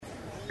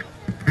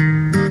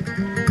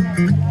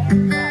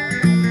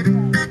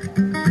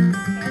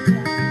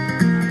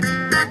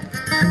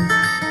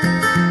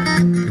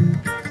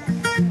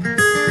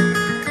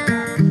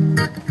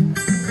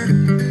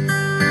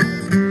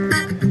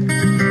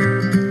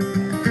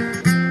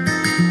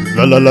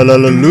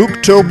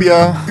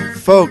Looptopia,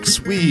 folks,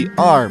 we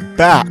are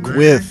back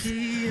with,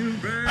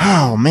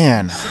 oh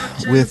man,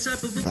 with,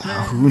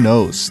 who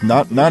knows,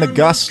 not a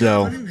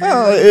gusto.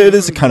 Well, it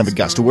is a kind of a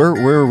gusto.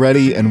 We're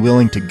ready and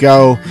willing to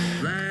go.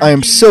 I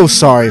am so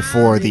sorry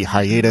for the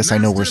hiatus. I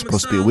know we're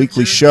supposed to be a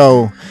weekly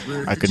show.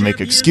 I could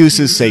make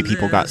excuses, say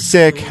people got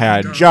sick,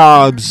 had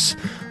jobs,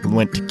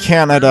 went to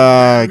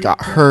Canada,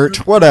 got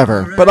hurt,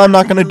 whatever, but I'm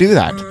not going to do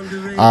that.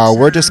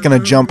 We're just going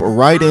to jump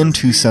right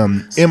into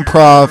some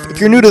improv. If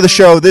you're new to the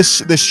show,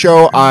 this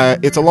show,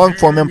 it's a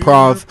long-form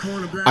improv.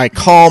 I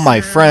call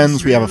my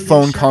friends, we have a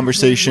phone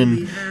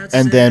conversation,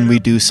 and then we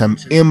do some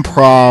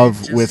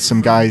improv with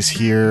some guys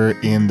here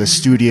in the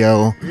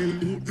studio.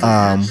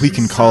 We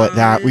can call it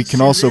that. We can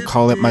also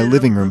call it my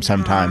living room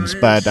sometimes,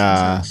 but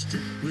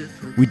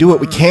we do what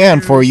we can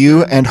for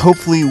you, and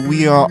hopefully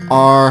we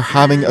are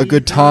having a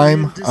good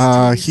time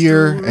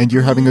here, and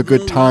you're having a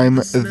good time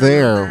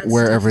there,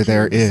 wherever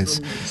there is.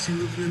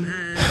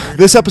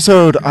 This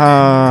episode,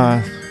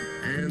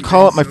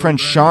 call up my friend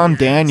Sean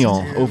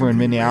Daniel over in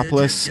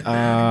Minneapolis.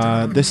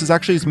 This is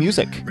actually his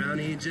music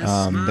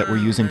that we're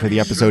using for the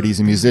episode.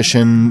 He's a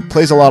musician,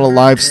 plays a lot of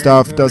live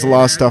stuff, does a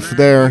lot of stuff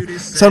there,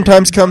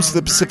 sometimes comes to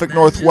the Pacific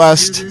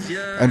Northwest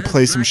and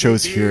plays some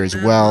shows here as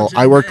well.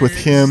 I worked with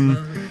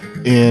him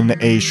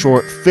in a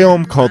short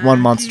film called One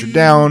Monster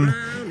Down.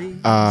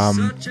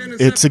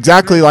 It's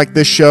exactly like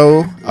this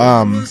show,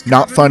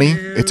 not funny.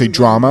 It's a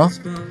drama.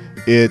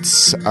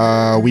 It's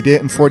we did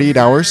it in 48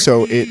 hours,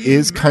 so it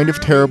is kind of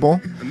terrible.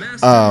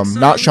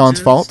 Not Sean's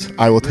fault.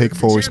 I will take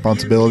full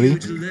responsibility.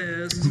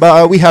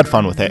 But we had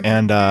fun with it,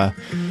 and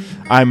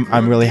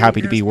I'm really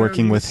happy to be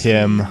working with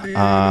him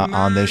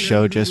on this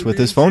show just with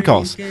his phone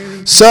calls.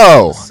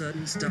 So,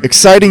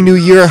 exciting new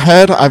year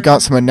ahead. I've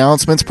got some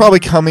announcements probably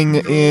coming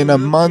in a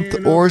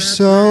month or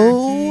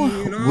so.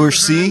 We'll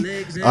see.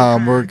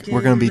 We're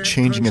going to be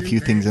changing a few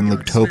things in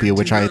Looptopia,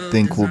 which I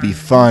think will be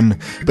fun.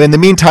 But in the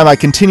meantime, I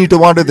continue to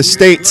wander the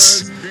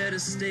States.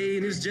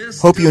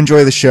 Hope you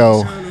enjoy the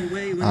show.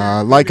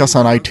 Like us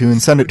on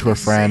iTunes, send it to a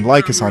friend,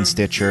 like us on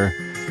Stitcher.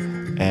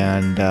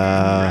 And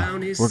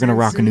we're going to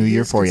rock a new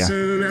year for you.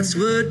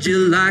 Would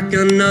you like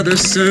another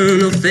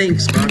soon? Oh,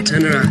 thanks,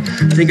 bartender.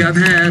 I think I've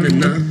had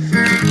enough.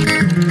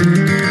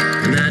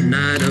 And that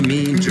night, I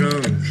mean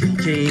drunk, he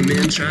came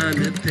in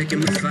trying to pick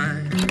him a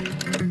fight.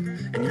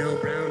 And no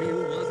brownie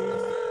wasn't a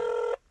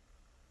fight.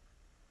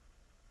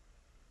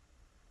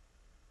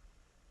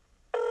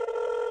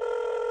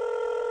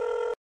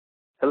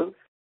 Hello?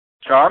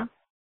 Sean?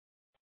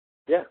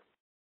 Yeah.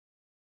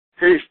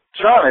 Hey,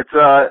 Sean, it's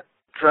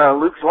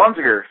Luke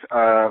Zwanziger.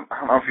 I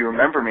don't know if you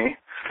remember me.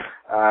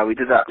 We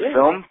did that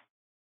film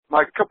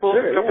like a couple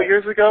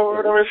years ago or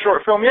whatever,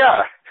 short film.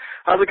 Yeah.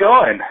 How's it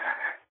going?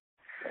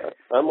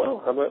 I'm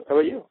well. How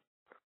about you?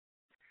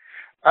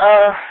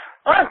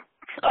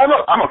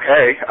 I'm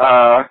okay.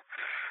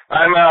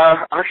 I'm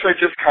actually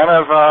just kind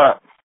of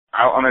out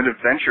on an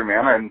adventure,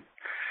 man. I'm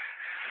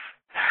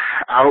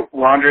out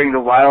wandering the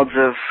wilds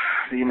of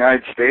the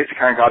United States.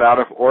 Kind of got out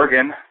of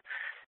Oregon.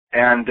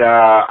 And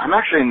I'm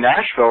actually in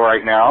Nashville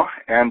right now,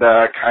 and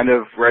kind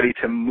of ready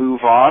to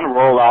move on,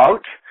 roll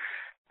out.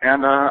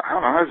 And I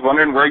don't know, I was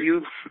wondering where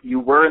you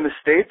were in the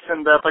States,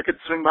 and if I could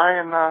swing by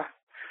and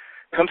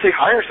come say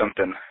hi or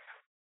something.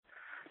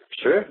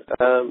 Sure.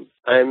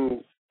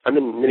 I'm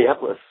in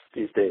Minneapolis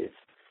these days.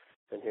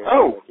 Been here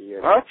oh, for a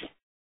year.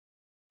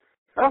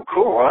 Oh,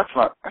 cool. Well,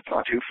 that's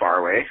not too far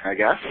away, I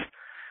guess.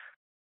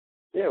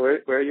 Yeah,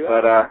 where are you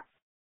at?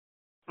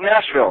 But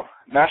Nashville,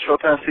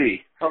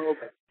 Tennessee. Oh,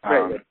 okay.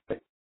 Right.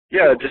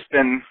 Yeah, just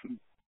been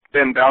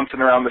bouncing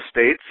around the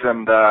States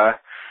and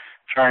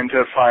trying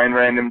to find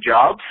random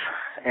jobs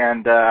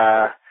and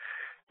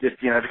just,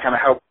 to kind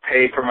of help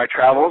pay for my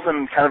travels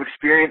and kind of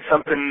experience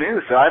something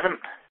new. So I haven't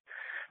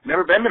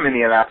never been to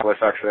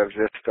Minneapolis, actually. I've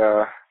just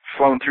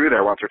flown through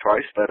there once or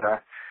twice, but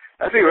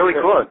that'd be really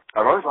cool.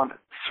 I've always wanted to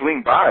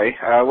swing by.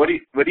 What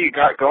do you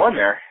got going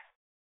there?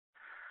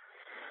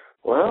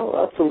 Well,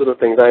 lots of little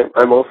things.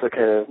 I'm also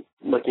kind of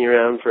looking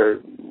around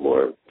for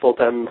more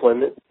full-time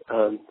employment,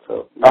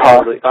 so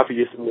I'll really offer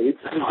you some leads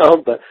as well,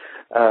 but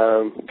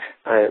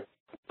I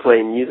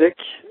play music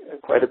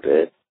quite a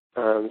bit.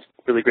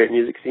 Really great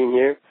music scene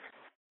here.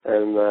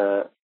 I'm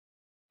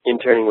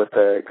interning with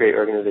a great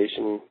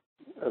organization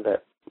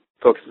that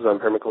focuses on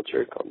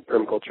permaculture called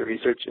Permaculture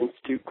Research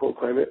Institute, Cold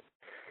Climate.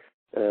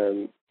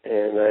 And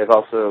I've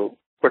also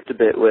worked a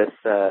bit with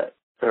an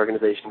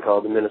organization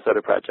called the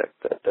Minnesota Project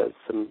that does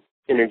some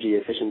energy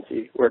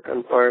efficiency work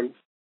on farms.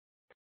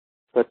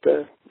 But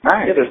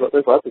nice. Yeah,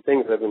 there's lots of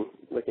things I've been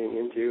looking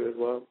into as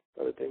well,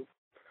 other things.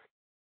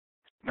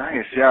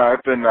 Nice. Yeah,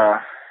 I've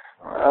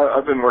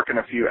been working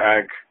a few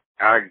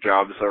ag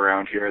jobs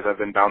around here as I've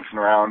been bouncing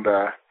around.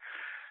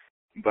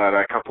 But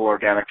a couple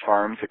organic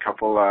farms, a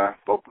couple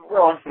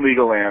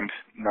legal and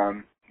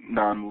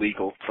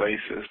non-legal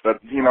places.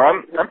 But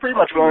I'm pretty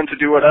much willing to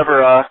do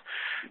whatever.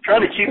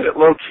 Trying to keep it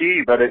low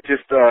key, but it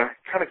just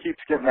kind of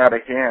keeps getting out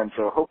of hand.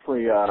 So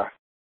hopefully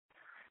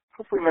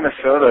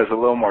Minnesota is a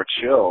little more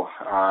chill.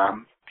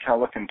 I'm kind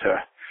of looking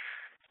to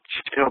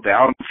chill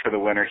down for the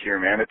winter here,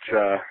 man. It's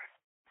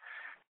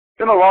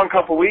been a long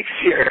couple weeks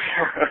here.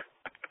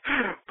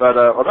 But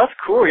well, that's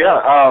cool.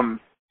 Yeah.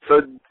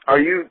 So are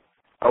you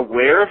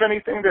aware of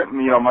anything that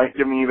might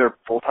give me either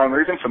full-time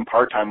or even some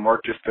part-time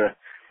work just to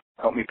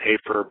help me pay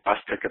for a bus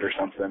ticket or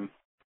something?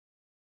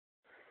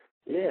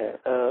 Yeah.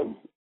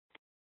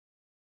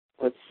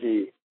 Let's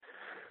see.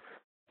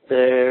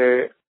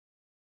 It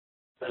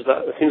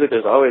seems like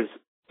there's always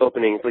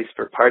openings, at least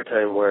for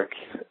part-time work,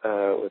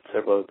 with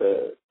several of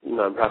the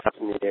nonprofits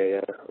in the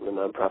area on the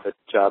nonprofit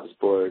jobs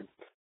board.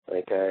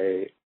 Like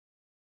I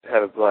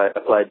have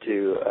applied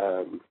to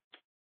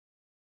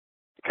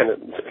kind of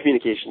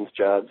communications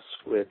jobs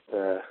with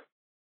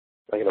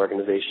like an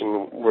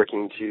organization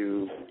working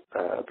to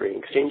bring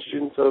exchange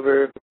students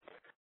over.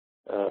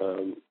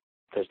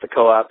 There's the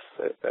co-ops.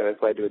 I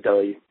applied to a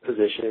deli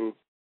position.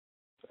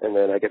 And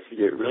then I guess if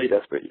you're really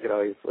desperate, you could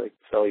always like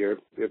sell your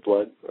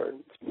blood or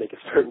make a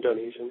sperm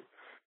donation.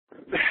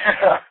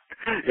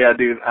 Yeah,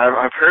 dude,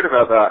 I've heard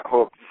about that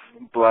whole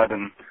blood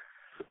and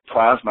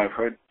plasma. I've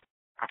heard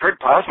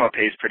plasma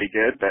pays pretty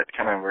good. That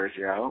kind of wears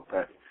you out.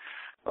 But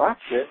well,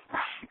 that's it.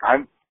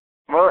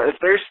 Well, if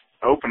there's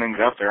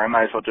openings up there, I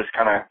might as well just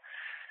kind of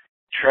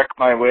trek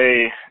my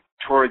way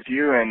towards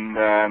you in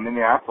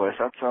Minneapolis.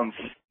 That sounds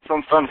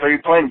fun. So are you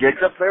playing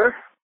gigs up there?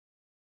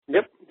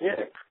 Yep.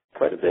 Yeah,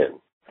 quite a bit.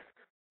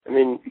 I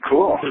mean,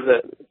 cool.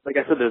 Like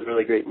I said, there's a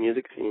really great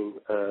music scene.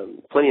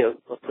 Plenty of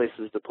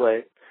places to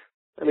play.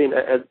 I mean,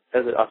 as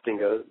it often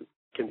goes, it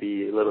can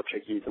be a little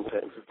tricky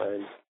sometimes to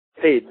find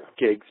paid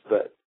gigs,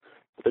 but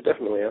they're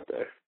definitely out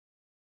there.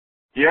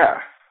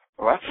 Yeah.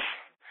 Well,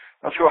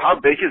 that's cool. How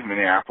big is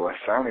Minneapolis?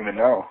 I don't even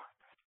know.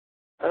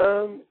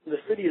 The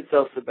city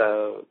itself's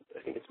about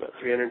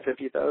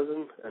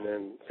 350,000, and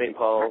then St.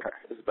 Paul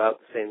is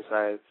about the same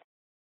size.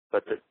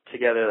 But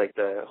together, like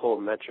the whole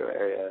metro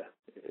area,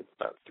 it's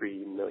about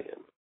 3 million.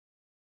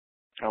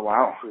 Oh,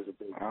 wow. There's a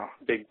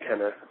big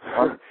kind of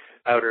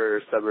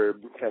outer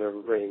suburb kind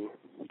of ring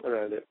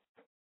around it.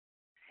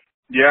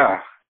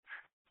 Yeah.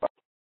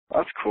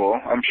 That's cool.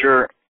 I'm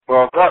sure,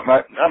 well, not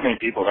many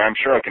people there. I'm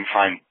sure I can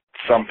find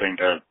something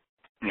to,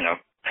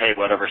 pay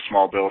whatever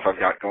small bills I've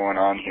got going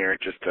on here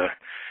just to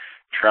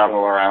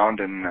travel around.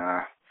 And,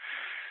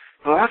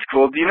 well, that's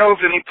cool. Do you know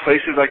of any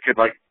places I could,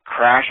 like,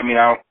 crash? I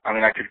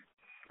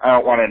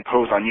don't want to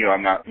impose on you.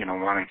 I'm not,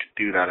 wanting to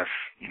do that if,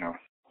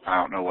 I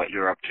don't know what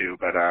you're up to,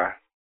 but, I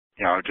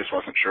just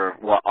wasn't sure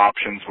what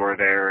options were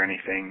there or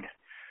anything.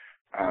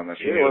 If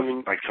you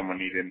knew, like someone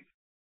needed.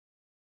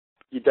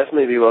 You'd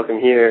definitely be welcome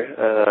here.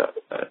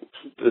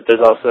 But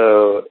there's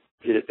also,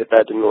 if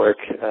that didn't work,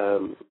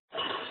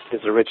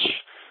 there's a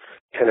rich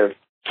kind of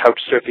couch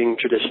surfing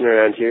tradition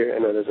around here. I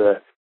know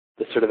there's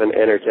sort of an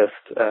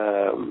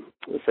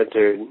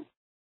anarchist-centered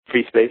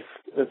free space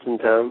that's in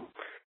town.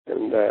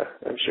 And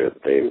I'm sure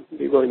that they'd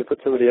be willing to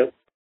put somebody up.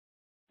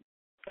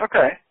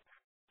 Okay.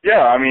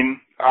 Yeah, I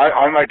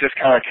might just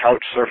kind of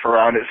couch surf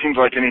around. It seems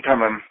like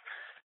anytime I'm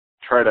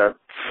trying to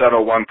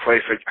settle one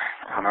place, like,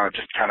 I don't know, it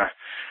just kind of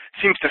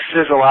seems to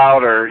fizzle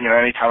out, or,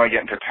 anytime I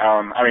get into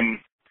town.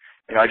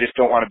 I just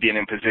don't want to be an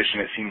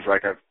imposition. It seems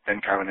like I've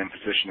been kind of an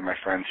imposition to my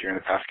friends here in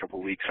the past couple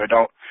of weeks. So I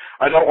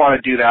don't want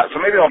to do that. So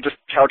maybe I'll just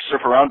couch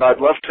surf around.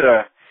 I'd love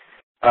to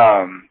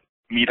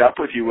meet up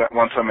with you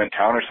once I'm in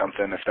town or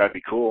something, if that'd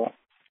be cool.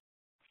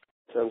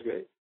 Sounds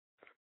great.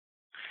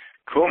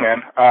 Cool,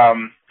 man.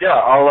 Yeah,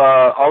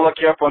 I'll look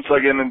you up once I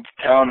get into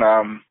town,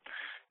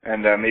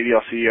 and maybe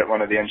I'll see you at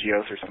one of the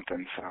NGOs or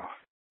something. So.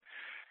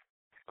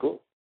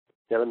 Cool.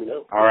 Yeah, let me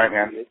know. All right,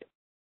 man.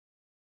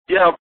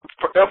 Yeah,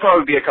 it'll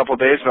probably be a couple of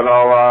days, but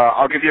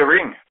I'll give you a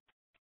ring.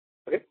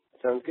 Okay,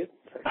 sounds good.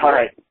 All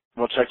right,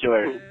 we'll check you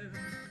later.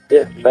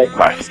 Yeah, bye.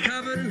 Bye.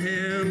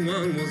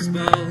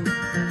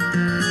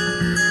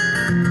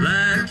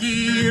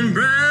 Blackie and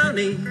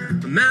Brownie,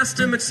 a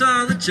master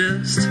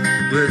mixologist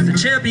with a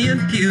champion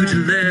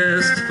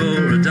pugilist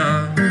for a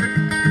dog.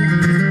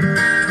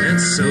 And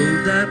so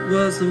that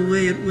was the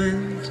way it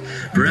went.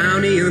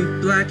 Brownie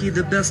and Blackie,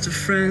 the best of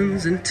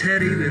friends, and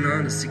Teddy went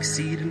on to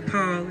succeed in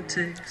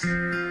politics.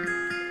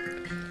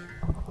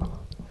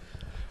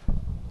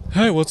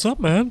 Hey, what's up,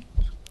 man?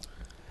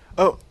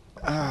 Oh,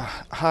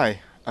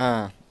 hi.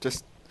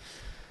 Just,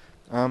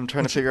 I'm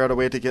trying to figure out a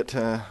way to get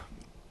to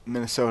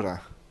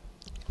Minnesota.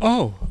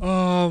 Oh,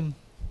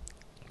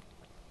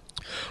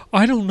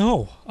 I don't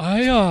know.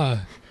 I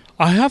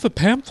have a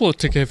pamphlet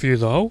to give you,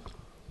 though.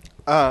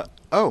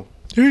 Oh.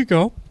 Here you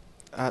go.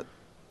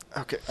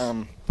 Okay,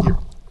 here,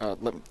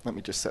 let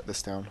me just set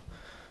this down.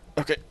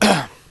 Okay,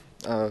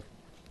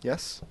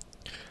 yes?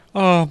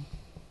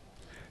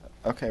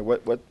 Okay,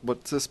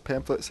 what's this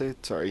pamphlet say?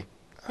 Sorry.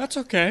 That's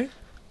okay.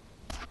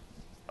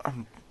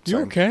 Sorry. You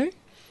okay?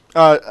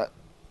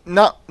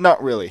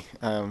 Not really,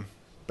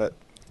 but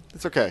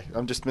it's okay.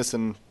 I'm just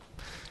missing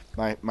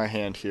my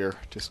hand here,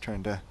 just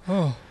trying to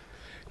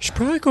should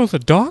probably go to the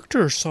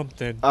doctor or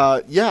something.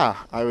 Yeah,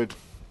 I would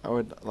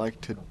like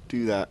to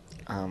do that.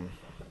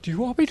 Do you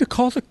want me to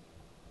call the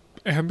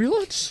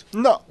ambulance?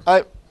 No,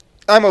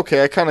 I'm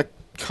okay. I kind of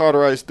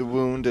cauterized the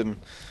wound and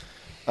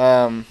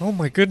Oh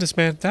my goodness,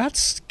 man,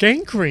 that's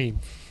gangrene.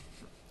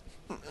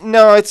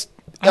 no, it's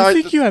I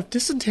think you have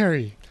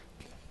dysentery.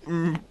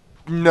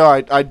 no,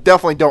 I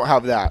definitely don't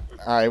have that.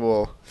 I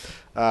will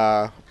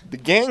the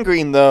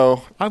gangrene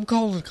though. I'm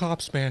calling the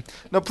cops, man.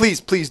 No,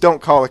 please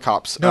don't call the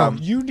cops. No,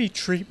 you need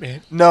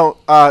treatment. No,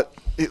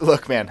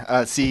 look, man.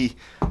 See,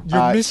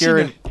 You're missing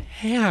here a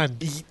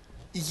hand.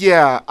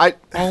 yeah,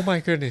 Oh my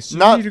goodness, you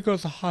Not- need to go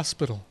to the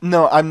hospital.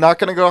 no, I'm not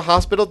gonna go to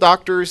hospital.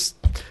 Doctors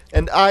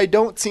and I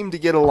don't seem to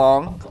get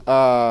along.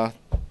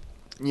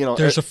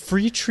 There's a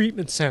free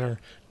treatment center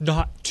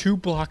not 2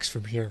 blocks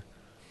from here.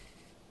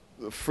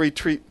 free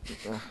treat.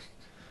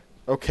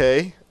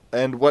 Okay,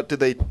 and what do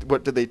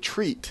they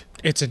treat?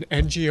 It's an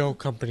NGO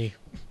company.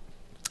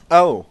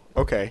 Oh,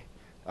 okay.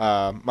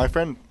 My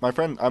friend,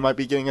 I might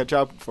be getting a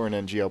job for an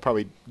NGO.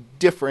 Probably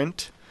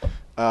different,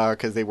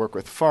 because they work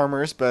with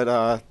farmers.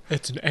 But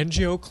It's an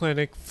NGO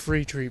clinic,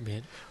 free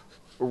treatment.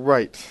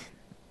 right.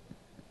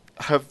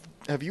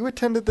 Have you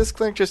attended this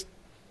clinic? Just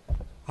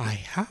I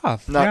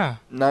have, not yeah.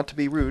 not to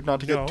be rude, not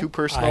to No, get too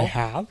personal. I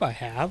have.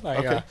 I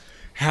Okay.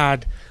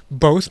 had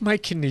both my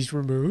kidneys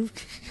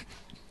removed,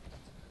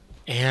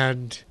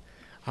 and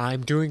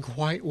I'm doing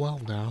quite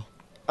well now.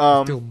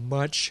 I feel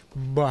much,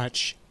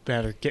 much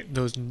better getting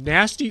those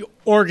nasty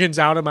organs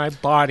out of my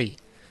body.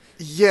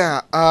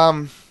 Yeah.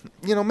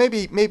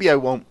 Maybe I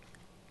won't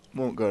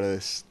go to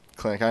this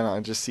clinic. I don't know.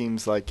 It just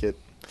seems like it.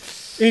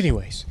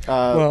 Anyways,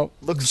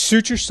 looks.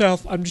 suit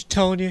yourself. I'm just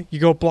telling you. You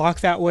go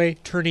block that way,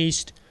 turn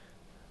east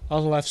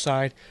on the left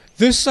side.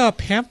 This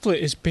pamphlet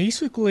is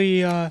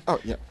basically Oh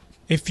yeah.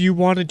 if you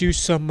want to do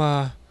some,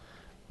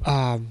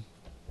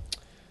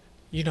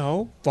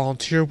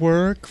 volunteer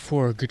work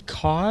for a good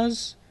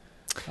cause.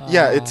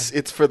 Yeah,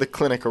 it's for the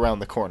clinic around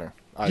the corner.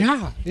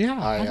 Yeah.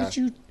 I, How did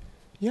you?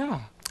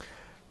 Yeah.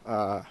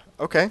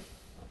 Okay.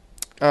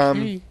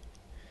 Hey,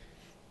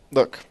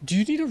 Look. do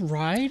you need a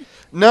ride?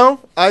 No,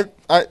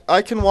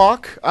 I can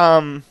walk.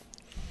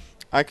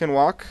 I can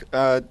walk.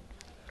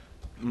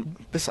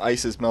 This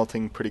ice is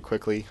melting pretty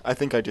quickly. I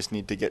think I just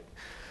need to get.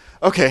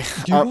 Okay.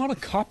 Do you want a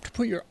cop to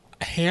put your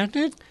hand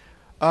in?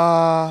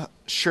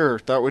 Sure.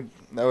 That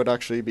would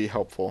actually be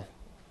helpful.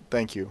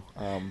 Thank you.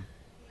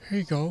 Here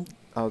you go.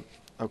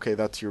 Okay,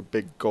 that's your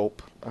big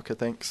gulp. Okay,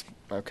 thanks.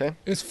 Okay.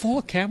 It's full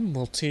of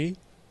chamomile tea.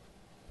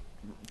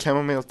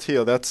 Chamomile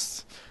tea.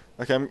 That's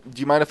okay. Do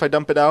you mind if I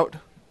dump it out?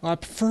 Well, I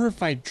prefer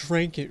if I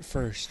drank it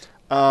first.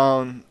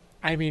 I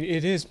mean,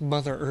 it is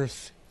Mother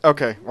Earth.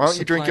 Okay. Why don't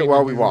you drink it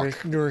while we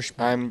walk?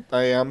 Nourishment.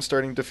 I am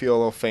starting to feel a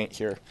little faint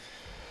here.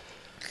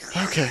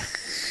 Okay.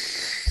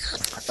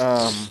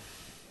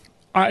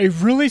 I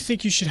really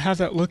think you should have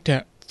that looked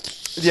at.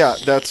 Yeah,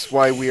 that's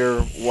why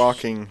we're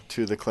walking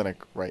to the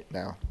clinic right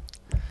now.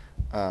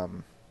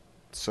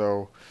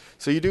 So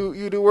you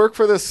do work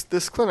for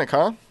this clinic,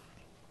 huh?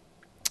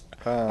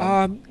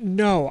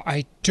 No,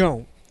 I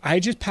don't. I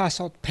just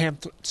pass out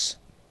pamphlets.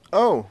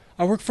 Oh,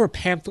 I work for a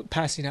pamphlet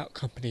passing out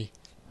company.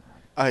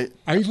 I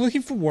Are you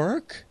looking for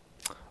work?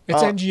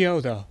 It's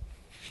NGO though,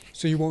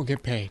 so you won't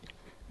get paid.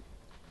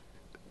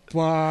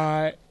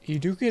 But you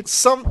do get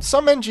some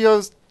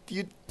NGOs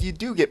you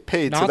do get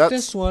paid. not so that's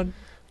this one.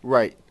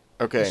 right.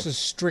 Okay. This is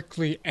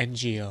strictly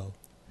NGO.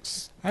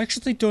 I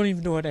actually don't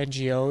even know what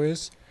NGO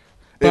is,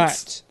 but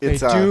It's they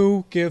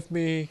do give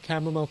me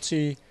chamomile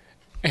tea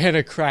and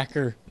a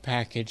cracker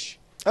package.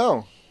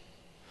 Oh,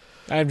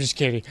 I'm just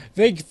kidding.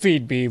 They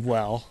feed me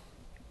well.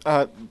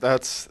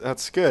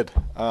 that's good.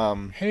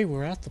 Hey,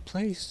 we're at the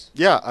place.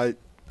 Yeah,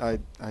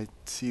 I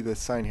see the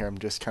sign here. I'm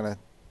just kind of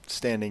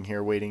standing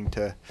here waiting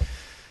to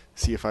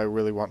see if I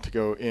really want to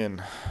go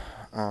in.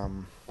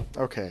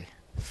 Okay.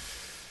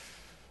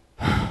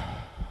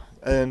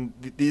 And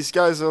these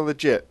guys are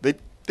legit.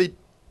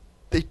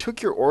 They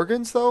took your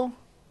organs though?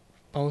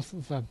 Both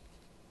of them.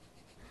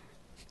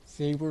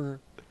 They were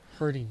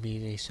hurting me,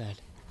 they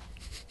said.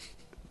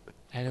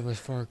 And it was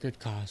for a good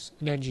cause.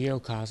 An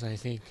NGO cause, I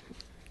think.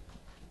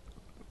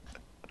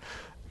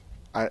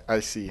 I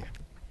see.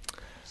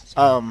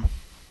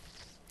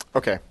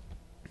 Okay.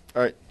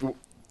 All right.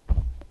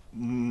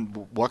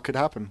 What could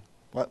happen?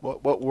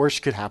 What worse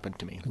could happen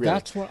to me? Really?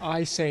 That's what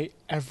I say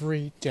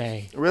every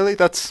day. Really?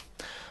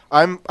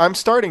 I'm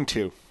starting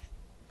to.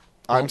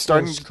 What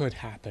worse could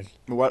happen?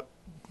 What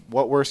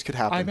worse could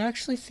happen? I'm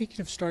actually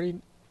thinking of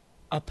starting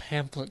a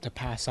pamphlet to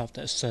pass out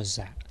that says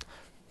that.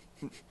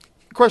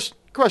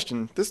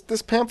 Question.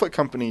 This pamphlet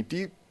company,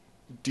 do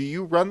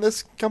you run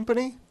this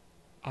company?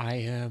 I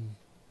am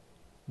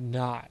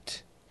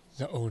not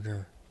the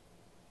owner.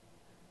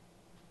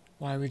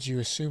 Why would you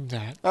assume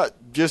that?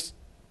 Just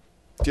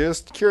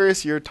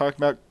curious. You're talking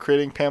about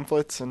creating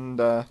pamphlets, and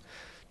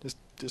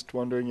just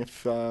wondering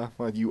if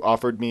you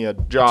offered me a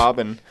job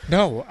and.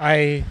 No,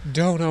 I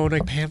don't own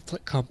a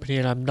pamphlet company,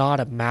 and I'm not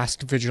a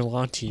masked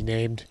vigilante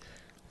named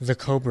the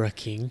Cobra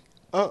King.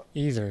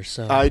 either.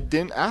 So I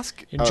didn't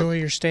ask. enjoy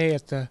your stay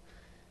at the.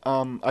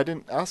 I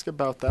didn't ask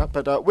about that,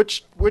 but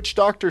which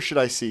doctor should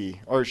I see,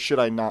 or should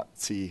I not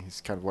see?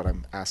 Is kind of what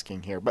I'm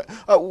asking here. But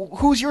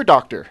who's your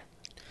doctor?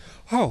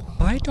 Oh,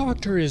 my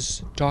doctor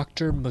is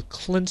Dr.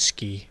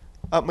 McClinsky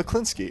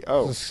McClinsky.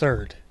 Oh, the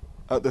third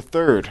the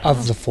third.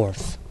 of the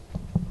fourth.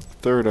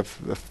 Third of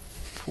the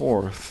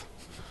fourth.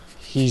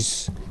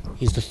 He's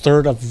the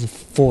third of the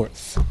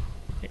fourth.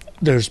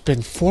 There's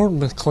been 4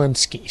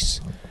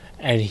 McClinskys,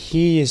 and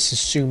he is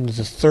assumed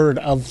the third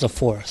of the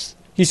fourth.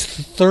 He's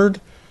the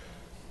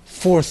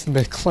fourth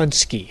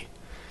McClinsky.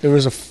 There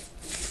was a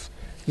fourth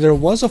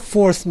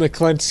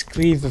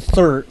McClinsky the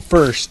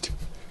first,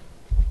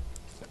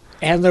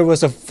 and there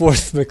was a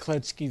fourth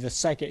McClinsky the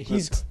second.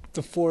 He's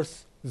the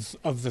fourth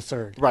of the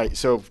third. Right.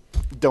 So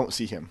don't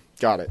see him.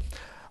 Got it.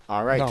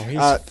 All right. No,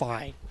 he's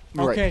fine.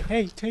 right. Okay,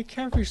 hey, take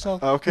care of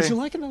yourself. Okay. Would you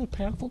like another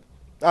pamphlet?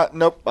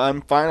 Nope.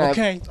 I'm fine.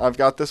 Okay. I've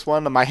got this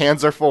one. My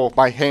hands are full.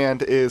 My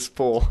hand is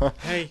full.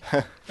 Hey,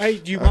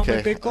 do you want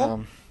my big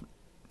gulp?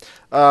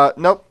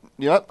 Nope.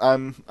 You know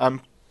what?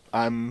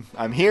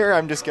 I'm here.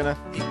 I'm just gonna.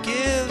 He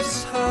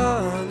gives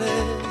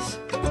harness,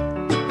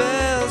 the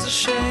bells a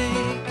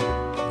shake.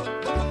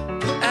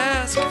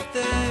 Ask if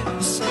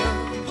there's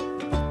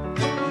some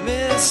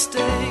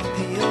mistake.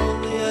 The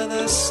only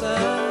other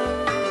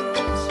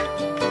sounds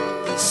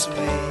the sweet,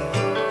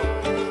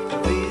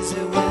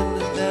 easy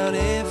wind and down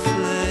a flake.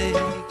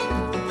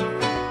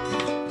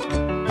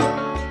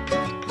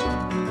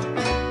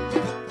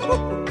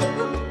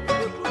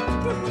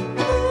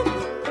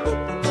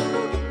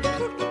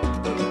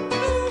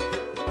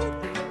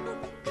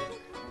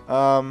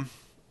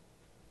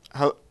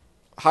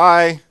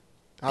 Hi.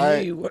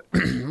 Hey,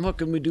 what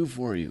can we do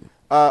for you?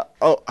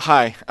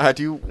 Hi.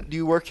 Do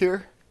you work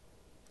here?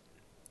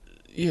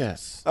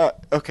 Yes.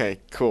 Okay,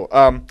 cool.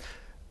 Let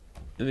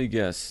me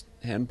guess.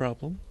 Hand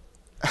problem?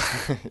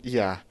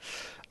 Yeah.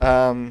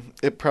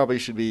 It probably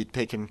should be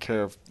taken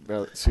care of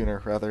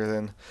sooner rather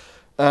than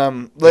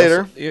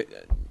later.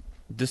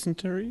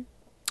 Dysentery?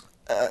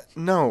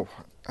 No,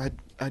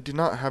 I do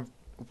not have.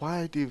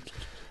 Why do?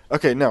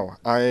 Okay, no.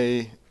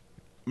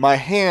 My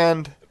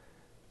hand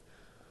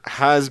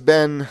has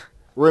been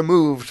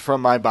removed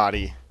from my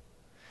body.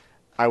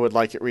 I would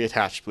like it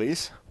reattached,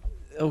 please.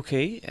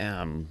 Okay.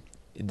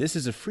 This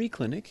is a free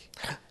clinic.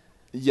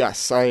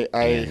 Yes,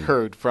 I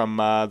heard from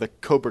the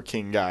Cobra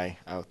King guy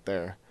out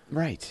there.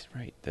 Right.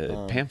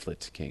 The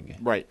pamphlet king.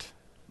 Right.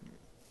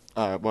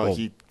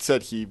 He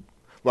said he.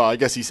 Well, I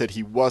guess he said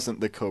he wasn't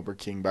the Cobra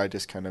King, but I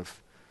just kind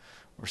of,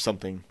 or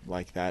something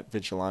like that,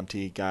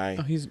 vigilante guy.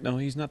 Oh,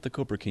 he's not the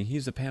Cobra King.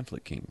 He's the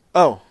pamphlet king.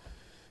 Oh,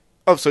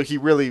 so he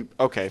really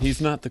okay. He's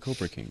not the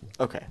Cobra King.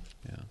 Okay.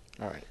 Yeah.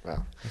 All right.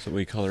 Well. That's what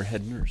we call our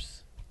head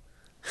nurse.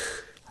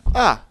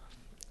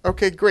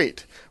 Okay,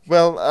 great.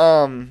 Well,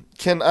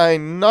 can I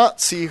not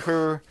see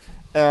her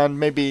and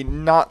maybe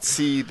not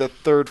see the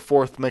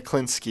fourth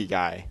McClinsky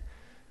guy?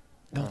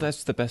 No,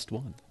 that's the best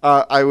one.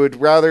 I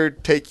would rather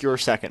take your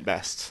second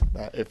best.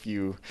 If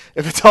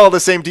it's all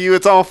the same to you,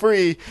 it's all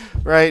free,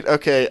 right?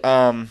 Okay.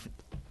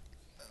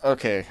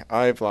 Okay.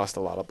 I've lost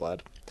a lot of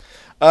blood.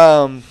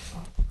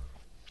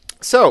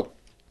 So,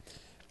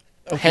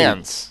 Okay.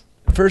 hands.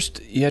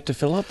 First, you have to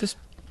fill out this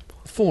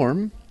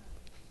form.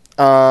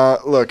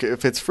 Look,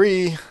 if it's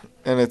free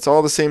and it's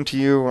all the same to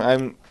you,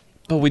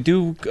 But we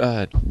do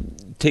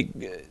take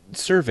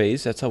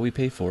surveys. That's how we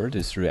pay for it,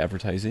 is through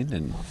advertising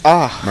and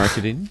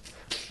marketing.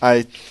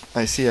 I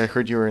see. I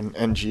heard you were an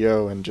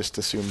NGO and just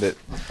assumed that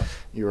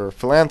you were a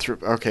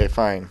philanthropist. Okay,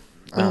 fine.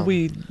 Well,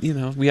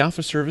 we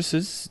offer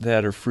services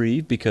that are free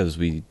because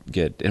we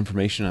get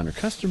information on our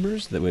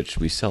customers, which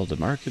we sell to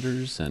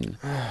marketers, and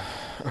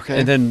okay.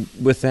 and then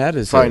with that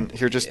as Fine.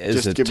 Here, just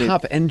a give me.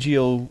 top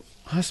NGO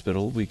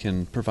hospital, we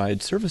can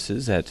provide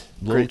services at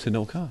low Great. to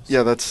no cost.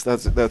 Yeah,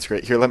 that's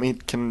great. Here, let me.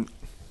 Can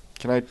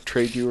I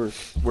trade you, or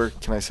where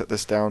can I set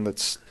this down?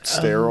 That's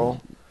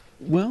sterile.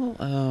 Well,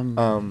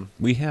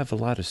 we have a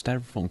lot of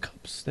styrofoam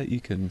cups that you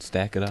can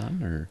stack it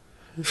on, or.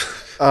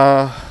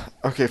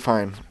 Okay,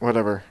 fine.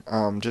 Whatever.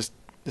 Just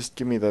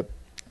give me the.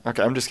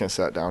 Okay, I'm just gonna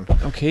set it down.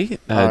 Okay.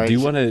 Alright. Do you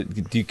want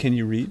to? Can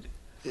you read?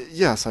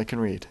 Yes, I can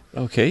read.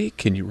 Okay.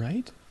 Can you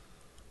write?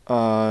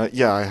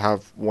 Yeah, I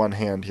have one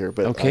hand here,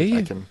 but Okay.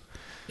 I can.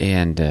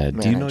 And do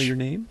you know manage. your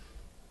name?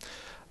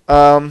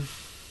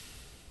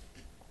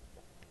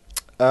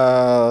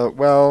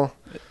 Well,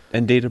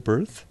 And date of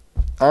birth?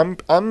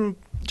 I'm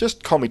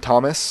just call me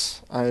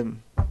Thomas.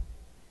 I'm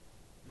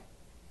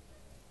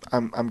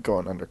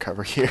going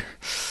undercover here.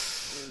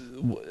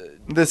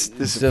 This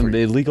is Some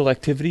free. illegal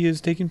activity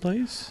is taking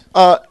place?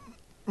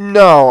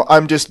 No,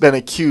 I'm just been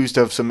accused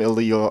of some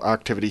illegal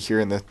activity here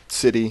in the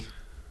city.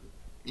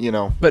 You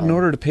know. But in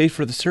order to pay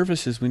for the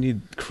services, we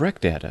need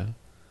correct data.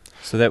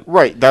 So that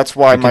Right, that's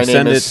why You can my name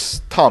send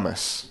is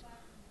Thomas.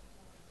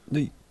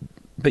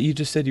 But you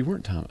just said you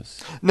weren't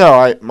Thomas.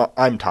 No,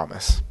 I'm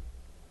Thomas.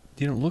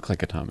 You don't look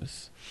like a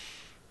Thomas.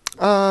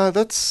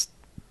 That's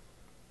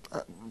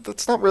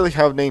not really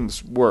how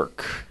names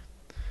work.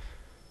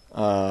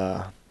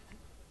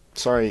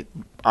 sorry,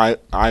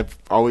 I've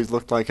always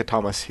looked like a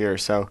Thomas here.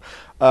 So,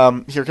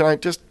 here, can I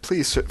just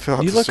please fill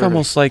out You the look survey?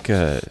 almost like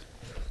a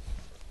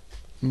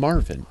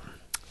Marvin.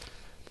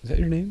 Is that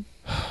your name?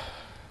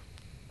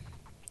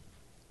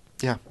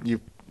 Yeah, you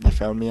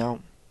found me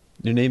out.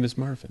 Your name is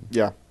Marvin.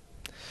 Yeah.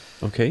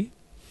 Okay.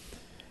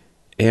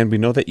 And we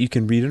know that you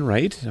can read and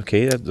write.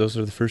 Okay, those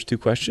are the first two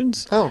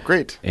questions. Oh,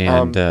 great.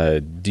 And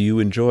do you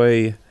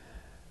enjoy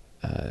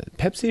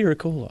Pepsi or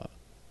cola?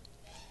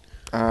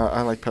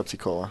 I like Pepsi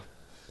Cola.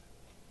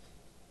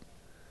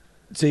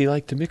 So you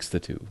like to mix the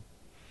two?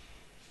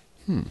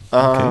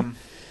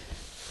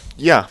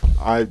 Yeah,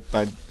 I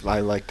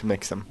like to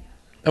mix them.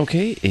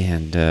 Okay,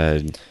 and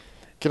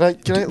Can I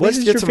at what least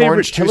is get your some favorite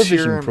orange juice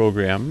television here?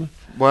 program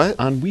What?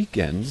 on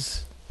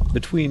weekends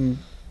between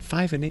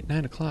 5 and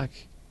 9 o'clock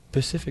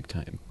Pacific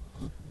time?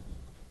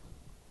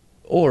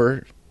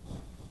 Or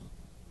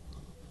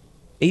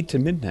 8 to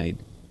midnight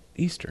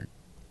Eastern?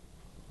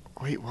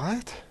 Wait,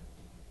 what?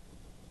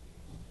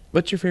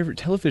 What's your favorite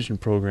television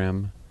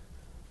program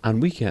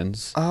on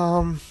weekends?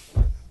 9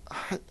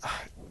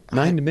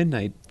 to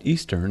midnight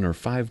Eastern or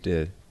 5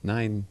 to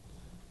 9?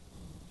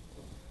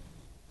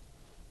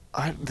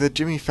 The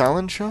Jimmy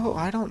Fallon show?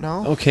 I don't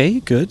know. Okay,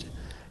 good.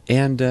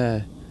 And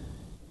do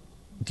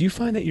you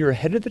find that you're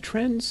ahead of the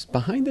trends,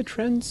 behind the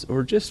trends,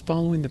 or just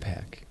following the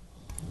pack?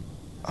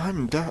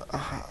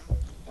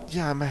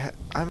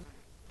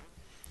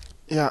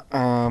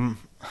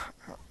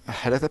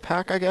 Ahead of the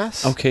pack, I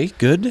guess. Okay,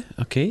 good.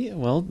 Okay,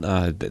 well,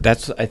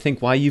 that's, I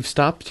think, why you've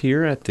stopped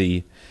here at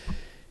the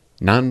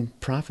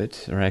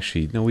non-profit, or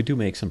actually, no, we do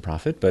make some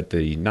profit, but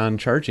the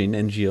non-charging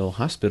NGO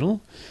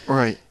hospital.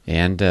 Right.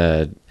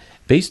 And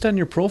based on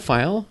your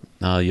profile,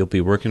 you'll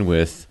be working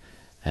with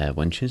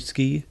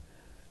Wenchinsky,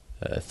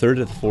 third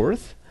of the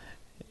fourth,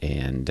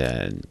 and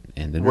then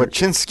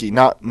Wachinski,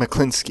 not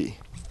McClinsky.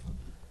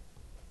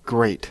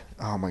 Great.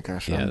 Oh my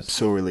gosh, I'm Yes.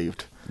 so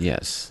relieved.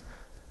 Yes,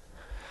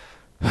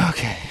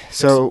 Okay,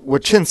 so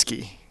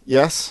Wachinski,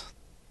 yes?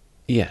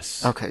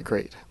 yes, Okay,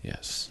 great.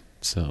 yes.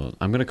 So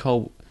I'm gonna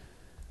call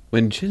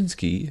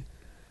Wenchinsky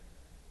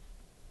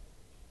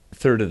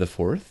third of the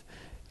fourth,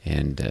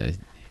 and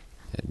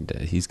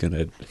he's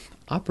gonna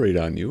operate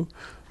on you.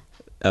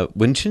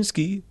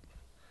 Wenchinsky,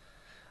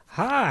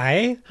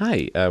 Hi.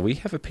 hi. We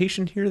have a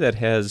patient here that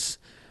has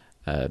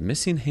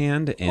missing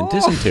hand and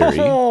dysentery.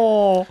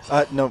 Oh,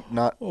 No,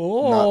 not the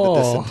Oh.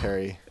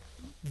 dysentery.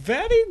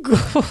 very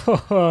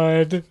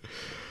good.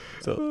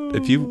 So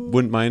if you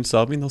wouldn't mind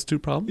solving those two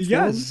problems, for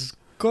him? Yes,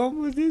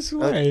 come this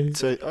way.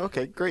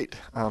 Okay, great.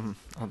 I'll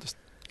just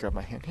grab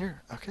my hand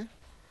here. Okay.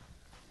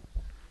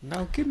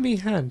 Now give me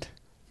hand.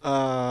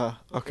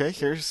 Okay,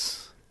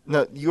 here's...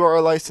 No, you are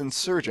a licensed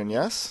surgeon,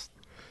 yes?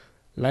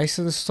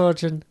 Licensed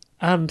surgeon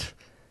and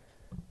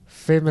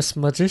famous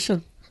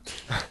magician.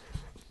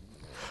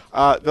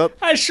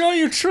 I show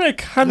you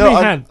trick. Hand me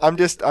hand. I'm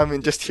just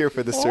here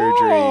for the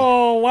surgery.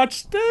 Oh,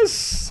 watch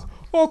this.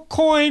 Oh,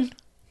 coin.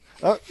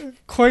 Oh.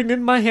 Coin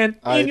in my hand.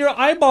 I- In your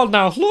eyeball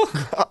now. Look.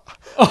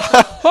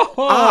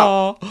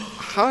 How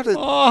did...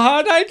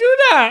 How'd I do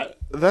that?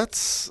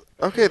 That's...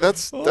 Okay,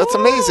 that's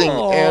amazing.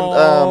 And,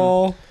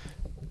 Oh.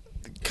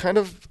 kind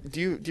of...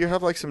 Do you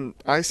have, like, some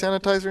eye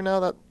sanitizer now?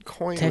 That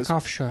coin Take was...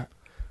 off shirt.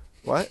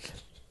 What?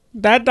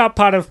 That's not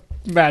part of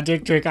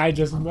magic trick. I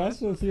just mess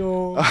with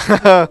you.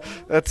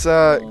 That's,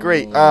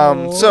 great.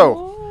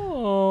 So...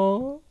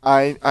 Oh.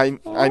 I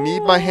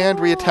need my hand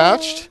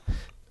reattached.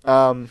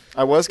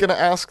 I was gonna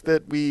ask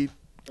that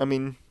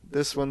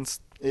this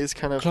is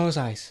kind of Close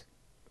eyes.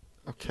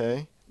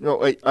 okay. No,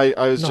 wait,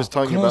 I was just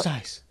talking close about.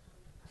 eyes.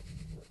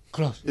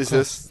 Close. Is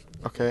close. this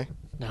okay?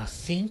 Now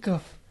think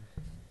of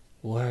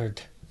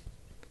word.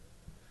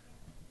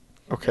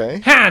 Okay.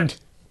 Hand.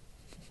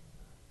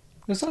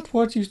 Is that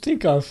what you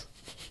think of?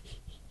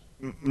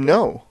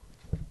 No.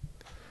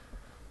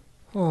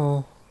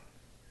 Oh.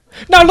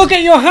 Now look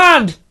at your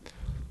hand.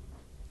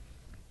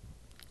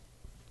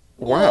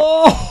 Wow.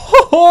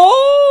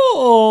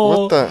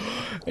 Oh. What the?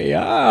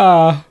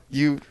 Yeah.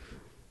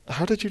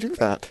 How did you do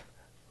that?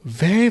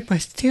 Very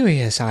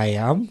mysterious I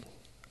am.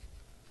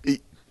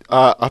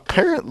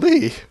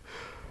 Apparently.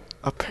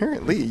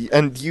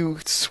 And you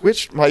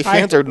switched. My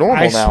hands are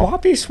normal I now.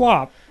 swappy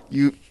swap.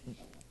 You.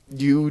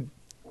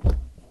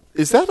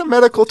 Is that a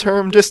medical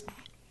term? Just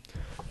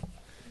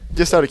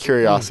out of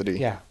curiosity.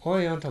 Yeah.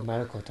 Oriental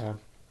medical term.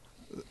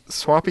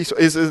 Swappy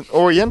is an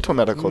Oriental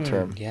medical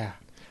term. Yeah.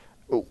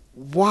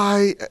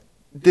 Why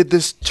did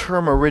this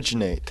term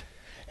originate?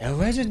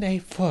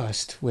 Originate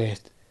first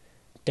with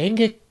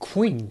Genghis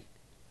Queen,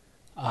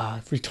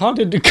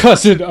 retarded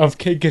cousin of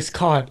Genghis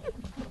Khan.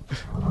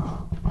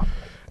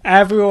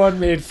 Everyone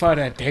made fun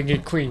of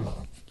Genghis Queen.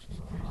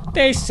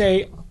 They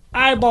say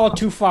eyeball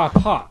too far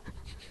apart.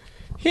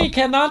 He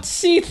cannot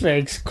see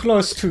things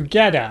close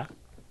together.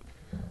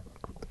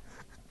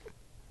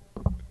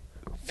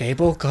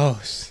 Fable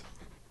goes.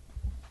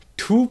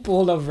 2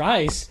 bowls of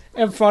rice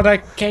in front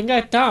of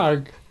Genghis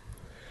Khan.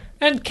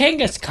 And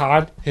Genghis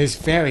Khan, his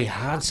very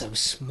handsome,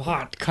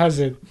 smart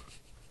cousin,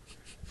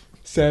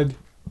 said,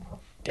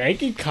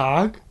 Genghis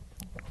Khan,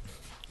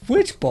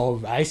 which bowl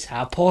of rice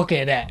had pork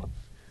in it?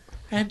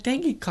 And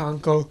Donkey Kong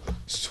go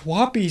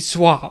swappy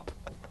swap.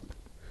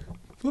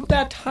 From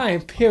that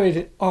time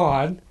period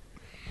on,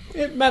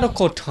 it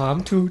medical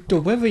Tom to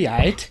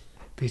delineate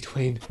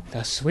between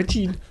the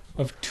switching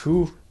of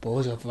two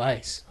bowls of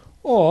rice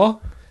or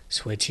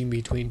switching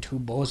between two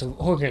bowls of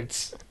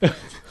organs.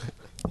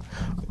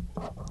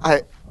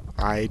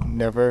 I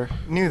never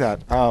knew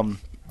that.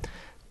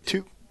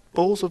 Two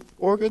bowls of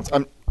organs?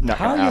 I'm not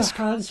How gonna your ask.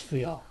 hands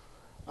feel?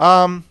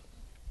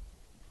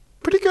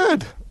 Pretty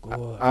good.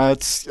 Good.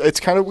 It's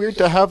kind of weird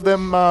to have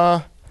them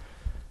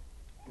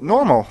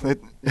normal.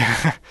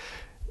 I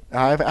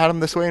haven't had them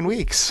this way in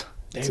weeks.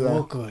 They It's,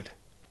 were good.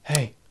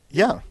 Hey,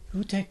 Yeah.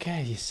 you take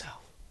care of yourself.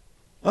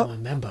 Oh. And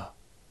remember,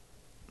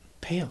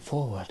 pay it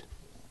forward.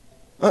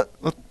 Well,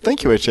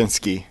 thank you,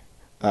 Achinsky.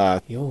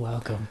 You're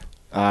welcome.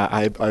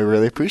 I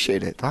really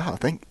appreciate it. Wow,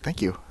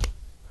 thank you.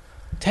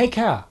 Take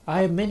care.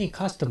 I have many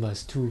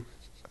customers to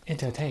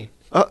entertain.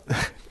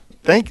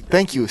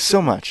 Thank you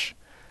so much.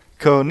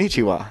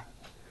 Konnichiwa.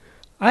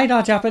 I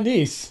not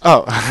Japanese,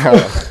 Oh,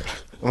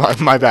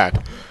 my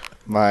bad.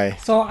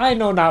 so I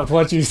know not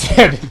what you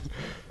said.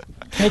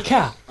 Take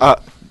care.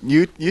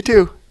 You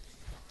too.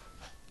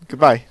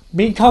 Goodbye.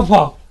 Min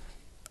Kampo.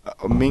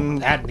 Ming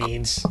That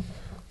means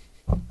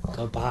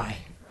goodbye.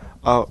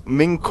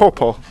 Ming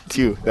Corpo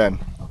to you then.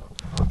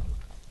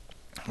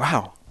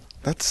 Wow,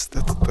 that's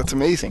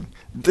amazing.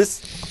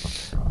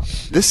 This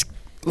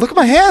look at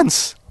my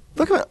hands.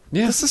 Look at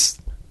Yeah.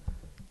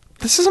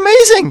 This is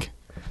amazing.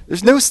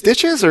 There's no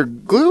stitches or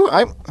glue.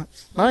 I'm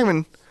not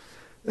even.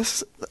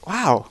 This is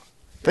wow.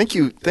 Thank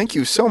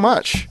you so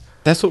much.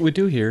 That's what we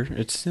do here.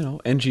 It's,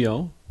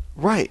 NGO.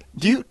 Right.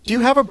 Do you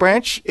have a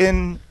branch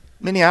in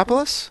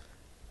Minneapolis?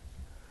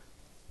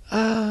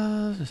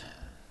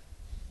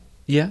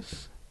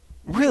 Yes.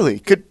 Really?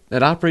 Could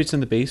That operates in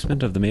the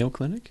basement of the Mayo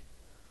Clinic.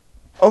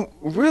 oh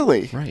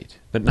really? Right.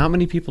 But not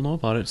many people know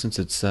about it since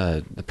it's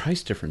the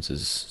price difference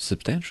is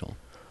substantial.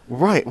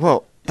 Right.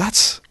 Well,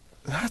 that's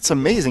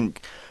amazing.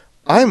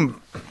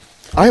 I'm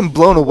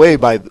blown away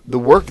by the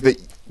work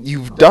that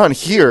you've done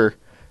here,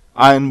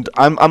 and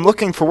I'm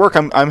looking for work.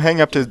 I'm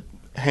hanging up to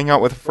hang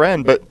out with a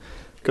friend, but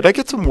could I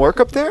get some work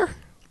up there?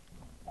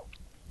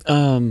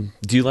 Do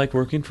you like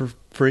working for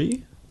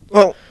free?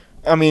 Well,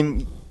 I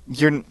mean,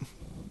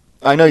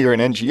 I know you're an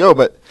NGO,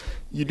 but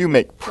you do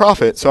make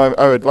profit, so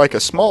I would like a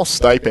small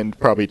stipend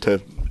probably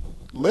to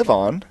live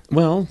on.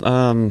 Well,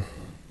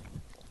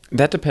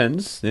 that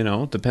depends.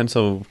 Depends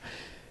how.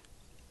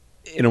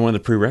 One of the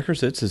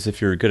prerequisites is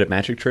if you're good at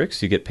magic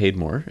tricks, you get paid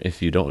more.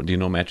 If you don't, do you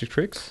know magic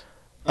tricks?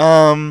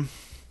 Not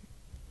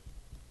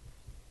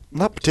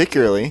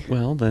particularly.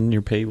 Well, then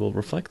your pay will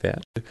reflect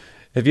that.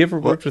 Have you ever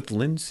worked with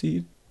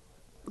linseed?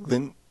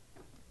 Then,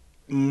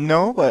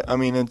 no, but I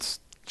mean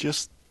it's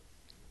just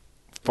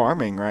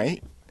farming,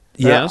 right?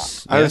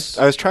 Yes. I yes.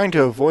 was trying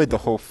to avoid the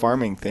whole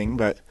farming thing,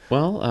 but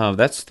Well,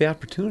 that's the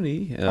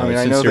opportunity. I mean,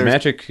 I since know your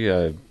there's- magic,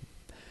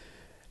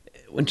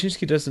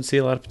 Winchinsky doesn't see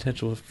a lot of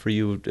potential for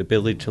you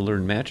ability to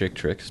learn magic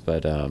tricks,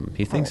 but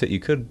he thinks that you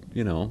could,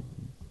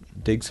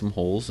 dig some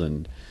holes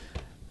and,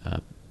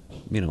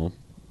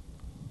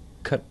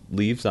 cut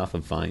leaves off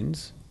of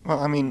vines. well,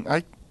 I mean,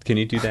 Can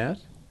you do that?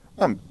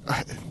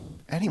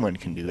 anyone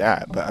can do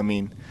that, but I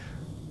mean,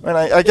 and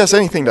I guess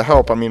anything to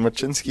help. I mean,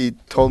 Machinsky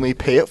told me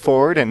pay it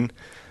forward, and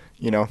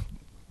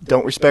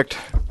don't respect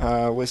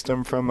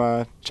wisdom from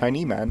a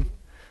Chinese man.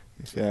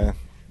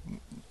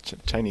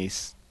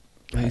 Chinese.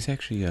 He's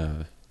actually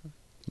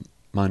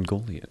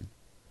Mongolian.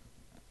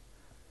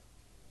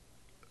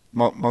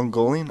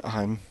 Mongolian?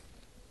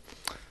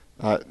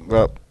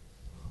 Well,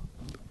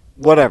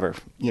 whatever,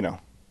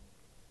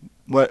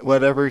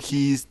 whatever,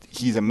 he's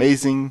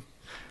amazing.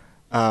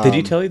 Did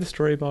he tell you the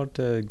story about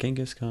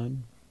Genghis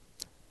Khan?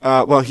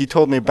 Well, he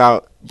told me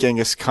about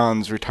Genghis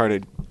Khan's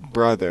retarded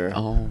brother,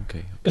 Oh,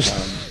 okay.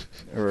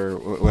 or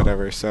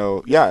whatever.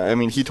 So, yeah, I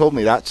mean, he told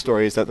me that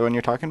story. Is that the one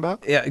you're talking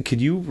about? Yeah, could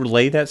you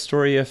relay that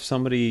story if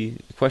somebody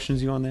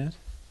questions you on that?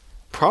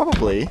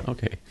 Probably.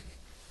 Okay.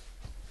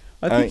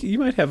 I think you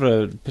might have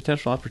a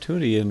potential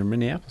opportunity in the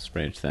Minneapolis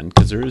branch then,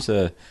 because there is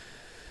a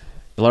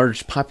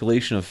large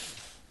population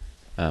of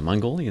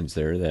Mongolians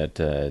there that,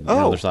 there's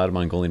a lot of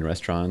Mongolian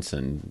restaurants,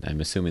 and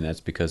I'm assuming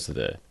that's because of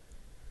the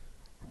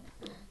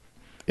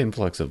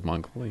influx of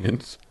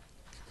Mongolians.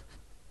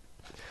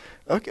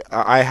 Okay,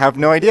 I have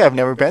no idea. I've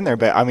never been there,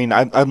 but I mean,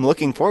 I'm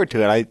looking forward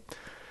to it.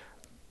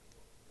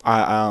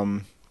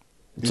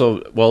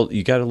 So, well,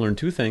 you got to learn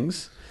two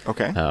things.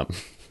 Okay.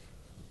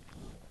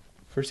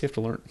 First, you have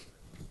to learn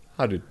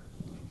how to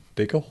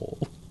dig a hole.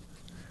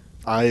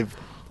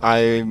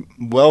 I'm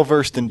well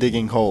versed in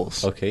digging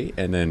holes. Okay,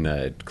 and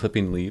then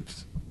clipping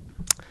leaves.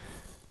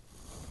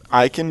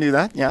 I can do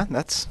that. Yeah,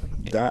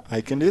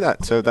 I can do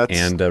that. So that's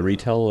And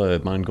retell a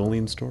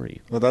Mongolian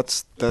story. well,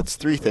 that's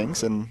 3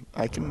 things, and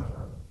I can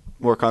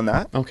work on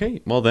that.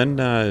 Okay, well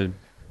then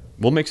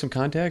we'll make some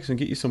contacts and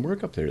get you some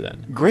work up there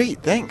then.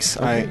 Great, thanks.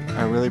 Okay.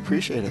 I really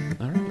appreciate it.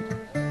 All right.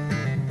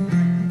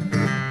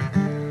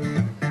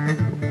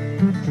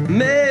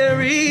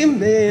 Mary,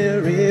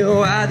 Mary,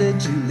 why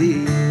did you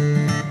leave?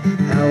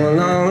 How I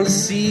long to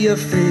see your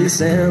face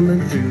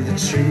ambling through the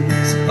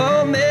trees.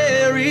 Oh,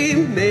 Mary,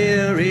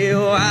 Mary,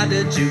 why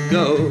did you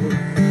go?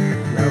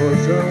 Now I'm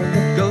from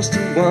the ghost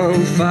of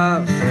one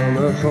far from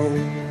her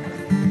home.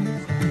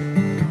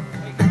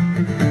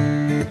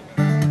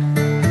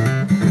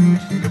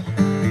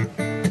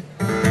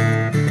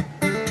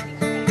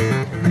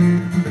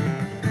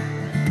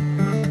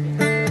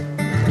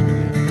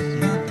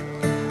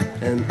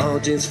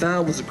 James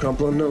found was a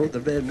crumpled note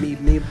that read,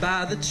 "Meet me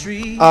by the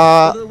tree."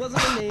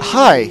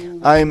 Hi,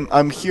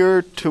 I'm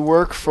here to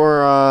work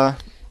for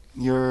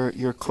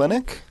your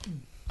clinic.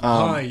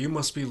 Hi, you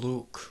must be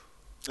Luke.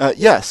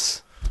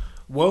 Yes.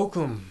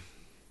 Welcome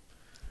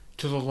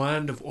to the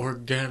land of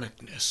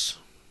organicness.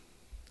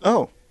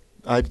 Oh,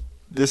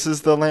 this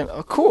is the land.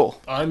 Oh,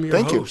 cool. I'm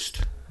your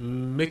host,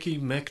 Mickey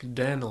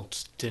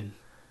McDonaldston.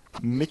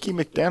 Mickey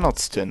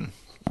McDonaldston.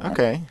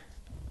 Okay.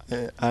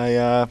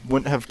 I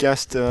wouldn't have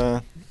guessed.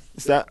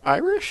 Is that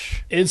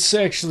Irish? It's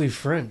actually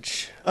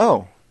French.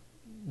 Oh.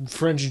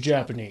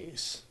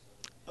 French-Japanese.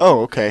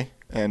 Oh, okay.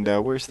 And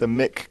where's the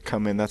Mick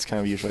come in? That's kind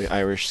of usually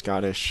Irish,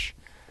 Scottish.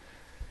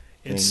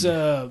 It's,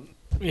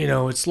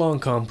 it's long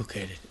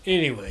complicated.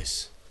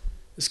 Anyways,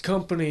 this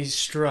company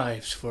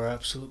strives for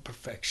absolute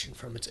perfection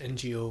from its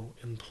NGO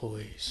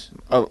employees.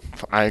 Oh,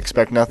 I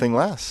expect nothing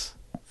less.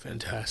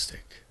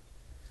 Fantastic.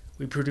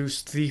 We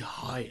produce the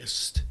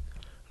highest,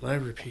 and I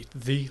repeat,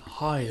 the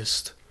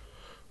highest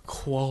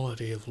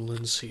quality of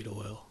linseed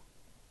oil.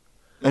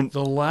 And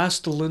the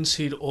last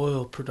linseed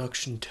oil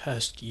production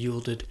test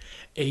yielded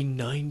a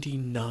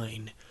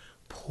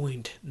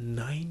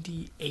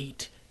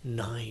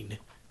 99.989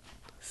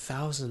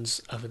 thousandths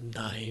of a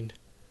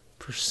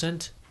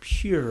 9%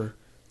 pure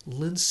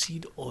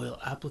linseed oil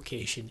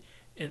application,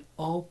 and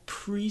all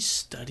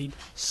pre-studied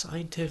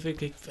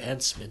scientific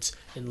advancements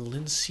in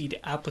linseed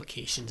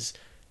applications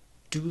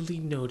duly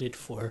noted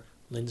for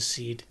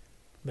linseed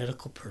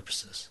medical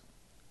purposes.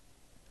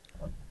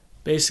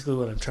 Basically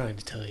what I'm trying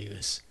to tell you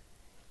is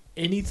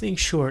anything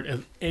short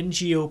of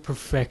NGO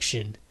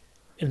perfection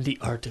in the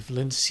art of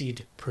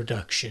linseed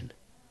production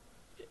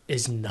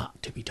is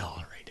not to be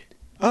tolerated.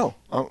 Oh,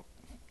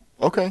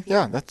 okay,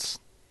 yeah, that's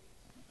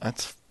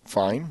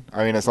fine.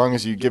 I mean, as long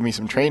as you give me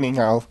some training,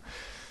 I'll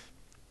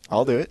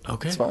do it.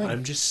 Okay, it's fine.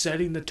 I'm just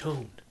setting the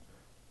tone.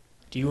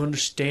 Do you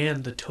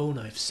understand the tone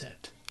I've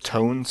set?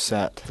 Tone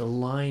set. The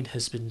line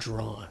has been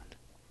drawn.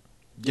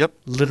 Yep.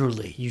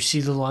 Literally, you see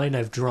the line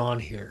I've drawn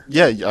here.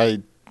 Yeah,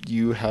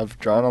 you have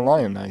drawn a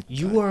line.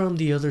 You are on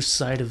the other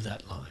side of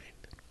that line.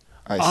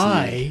 I see.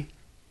 I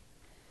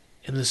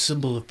am the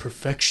symbol of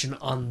perfection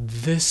on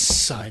this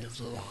side of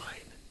the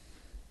line.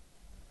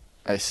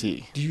 I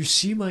see. Do you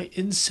see my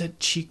inset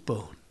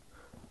cheekbone?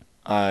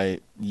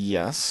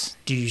 Yes.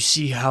 Do you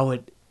see how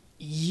it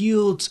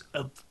yields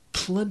a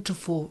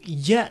plentiful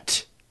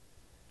yet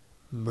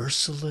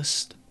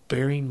merciless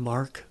bearing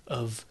mark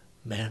of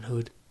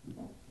manhood?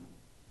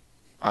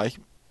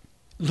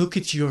 Look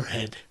at your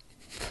head.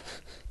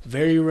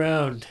 Very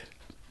round.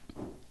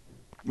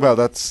 Well,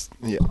 that's,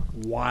 yeah.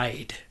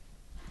 Wide.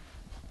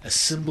 A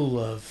symbol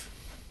of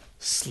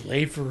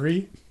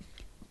slavery.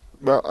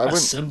 Well, I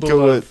wouldn't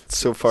go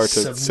so far to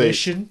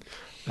submission,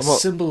 say... A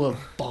symbol of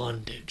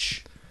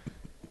bondage.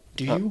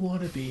 Do you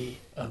want to be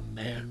a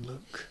man,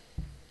 Luke?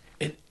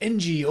 An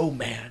NGO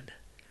man?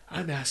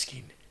 I'm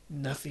asking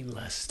nothing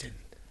less than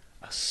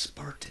a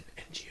Spartan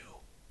NGO.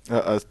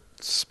 A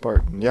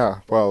Spartan, yeah.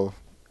 Well...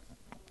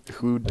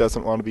 Who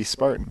doesn't want to be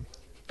Spartan?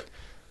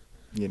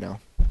 You know.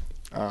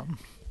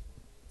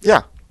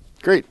 Yeah.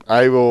 Great.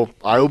 I will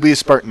be a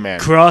Spartan man.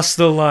 Cross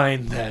the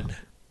line then.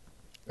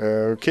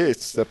 Okay,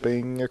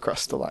 stepping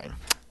across the line.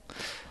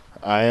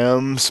 I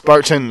am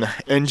Spartan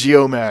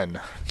NGO man.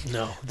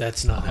 No,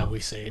 that's not how we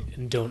say it,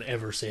 and don't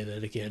ever say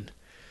that again.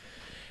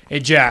 Hey,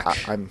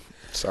 Jack. I'm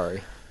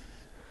sorry.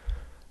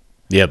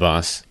 Yeah,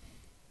 boss.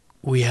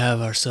 We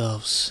have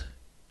ourselves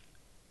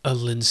a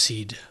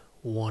linseed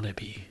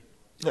wannabe.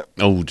 Yep.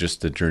 Oh,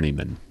 just a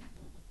journeyman.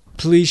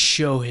 Please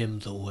show him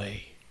the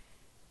way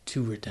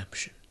to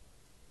redemption.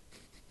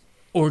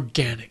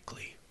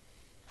 Organically.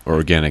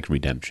 Organic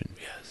redemption.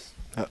 Yes.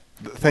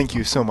 Thank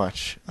you so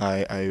much.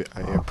 I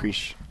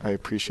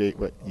appreciate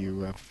what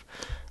you have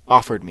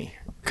offered me.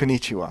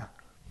 Konnichiwa.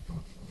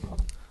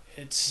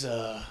 It's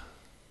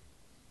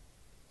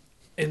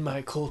in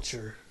my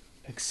culture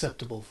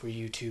acceptable for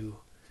you to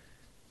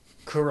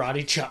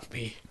karate chop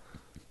me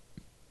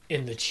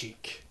in the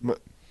cheek.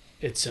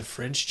 It's a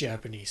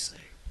French-Japanese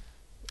thing.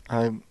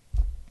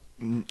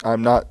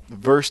 I'm not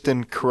versed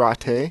in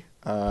karate.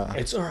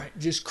 It's all right.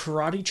 Just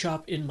karate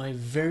chop in my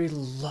very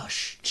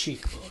lush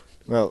cheekbone.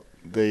 Well,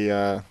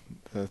 the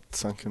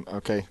sunken.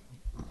 Okay,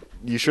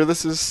 you sure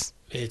this is?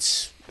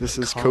 It's this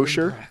is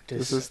kosher.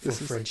 This is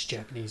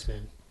French-Japanese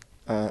men.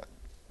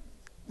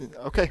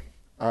 Okay.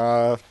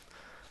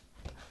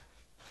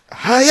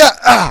 Hiya!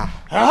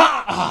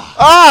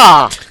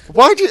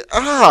 Why'd you?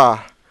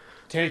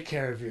 Take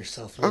care of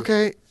yourself, Luke.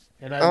 Okay.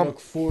 And I look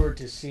forward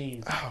to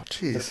seeing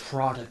the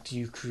product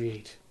you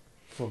create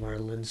from our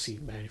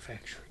linseed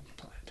manufacturing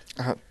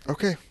plant.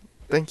 Okay,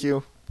 thank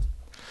you.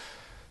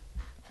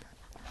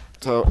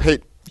 So, hey,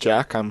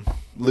 Jack, I'm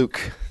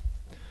Luke.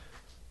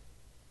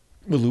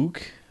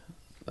 Luke?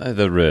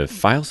 The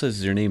file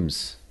says your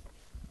name's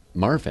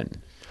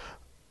Marvin.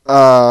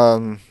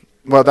 Well,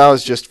 that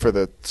was just for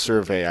the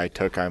survey I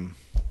took. I'm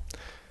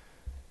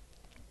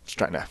just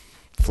trying to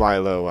fly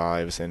low while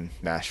I was in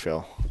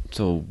Nashville.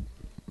 So,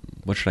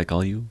 what should I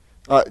call you?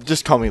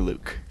 Just call me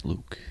Luke.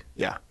 Luke.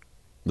 Yeah.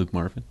 Luke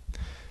Marvin?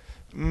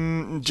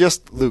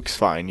 Just Luke's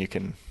fine. You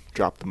can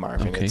drop the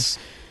Marvin. Okay.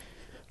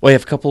 Well, I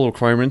have a couple of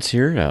requirements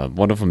here.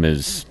 One of them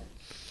is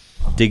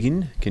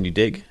digging. Can you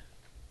dig?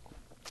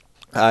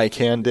 I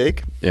can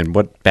dig. And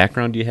what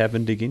background do you have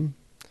in digging?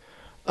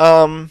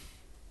 Dug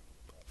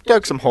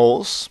some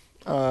holes.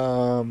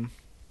 Yeah,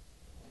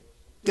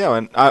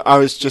 and I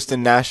was just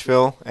in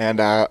Nashville, and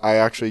I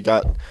actually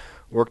got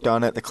worked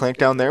on at the clank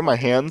down there. My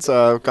hands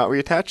got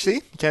reattached.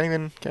 See,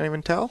 can't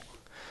even tell.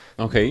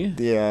 Okay.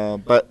 Yeah,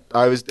 but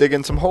I was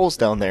digging some holes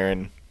down there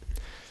and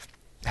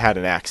had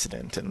an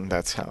accident, and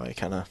that's how I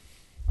kind of.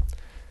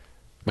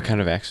 What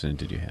kind of accident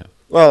did you have?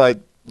 Well, I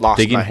lost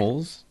digging my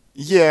holes.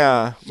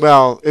 Yeah,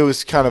 well, it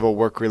was kind of a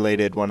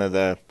work-related. One of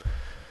the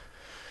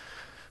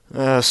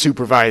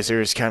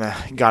supervisors kind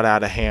of got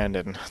out of hand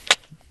and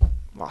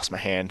lost my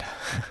hand.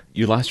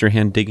 You lost your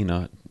hand digging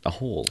a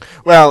hole?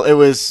 Well, it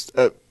was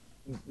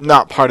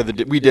not part of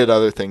the... We did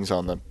other things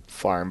on the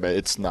farm, but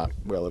it's not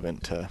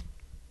relevant to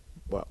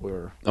what we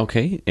were...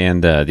 Okay,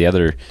 and the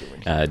other...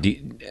 have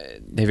you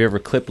ever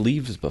clipped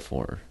leaves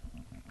before?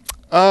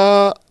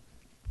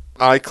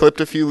 I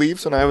clipped a few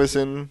leaves when I was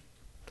in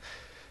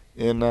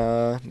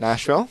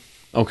Nashville.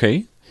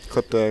 Okay.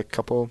 Clipped a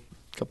couple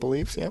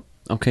leaves, yeah.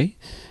 Okay.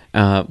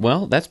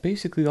 Well, that's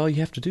basically all you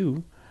have to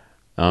do.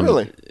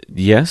 Really?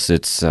 Yes,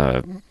 it's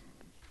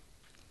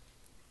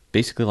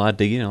basically a lot of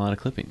digging and a lot of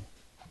clipping.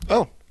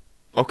 Oh,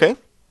 okay.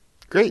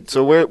 Great.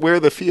 So where are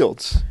the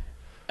fields?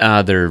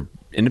 They're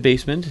in the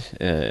basement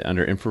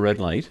under infrared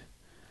light.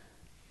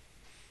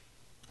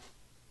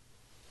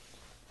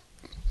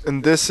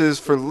 And this is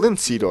for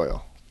linseed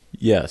oil?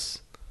 Yes.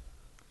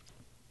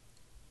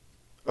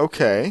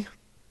 Okay.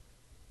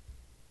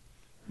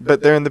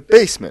 But they're in the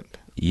basement?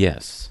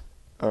 Yes.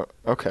 Oh,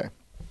 okay.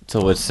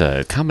 So it's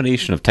a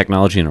combination of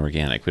technology and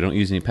organic. We don't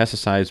use any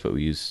pesticides, but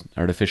we use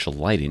artificial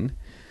lighting.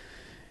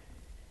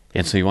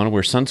 And so you want to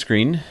wear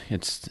sunscreen.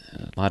 It's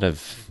a lot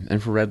of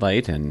infrared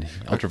light and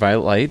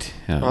ultraviolet light.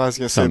 Well, I was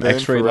going to say some the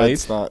X-ray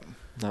infrared's light.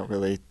 not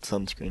really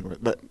sunscreen,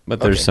 but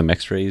there's okay. some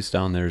X-rays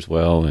down there as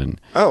well,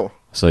 and oh,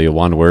 so you'll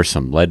want to wear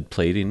some lead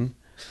plating.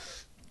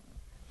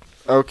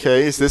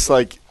 Okay, is this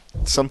like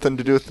something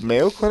to do with the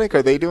Mayo Clinic?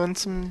 Are they doing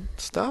some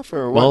stuff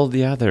or what? Well,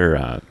 yeah, there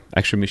are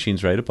X-ray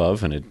machines right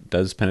above, and it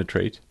does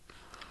penetrate.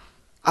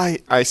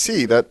 I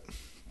see. That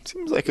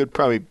seems like it would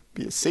probably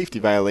be a safety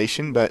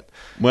violation, but...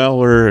 Well,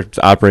 we're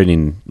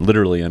operating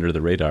literally under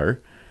the radar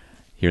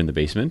here in the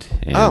basement.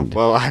 And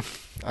well,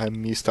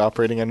 I'm used to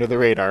operating under the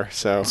radar,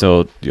 so...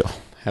 So you'll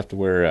have to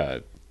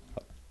wear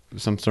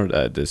some sort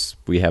of this...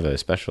 We have a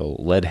special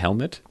lead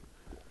helmet.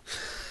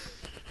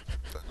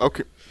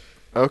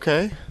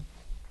 Okay.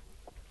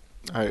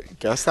 I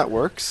guess that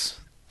works.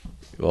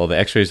 Well, the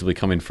X-rays will be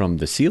coming from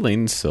the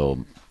ceiling,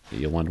 so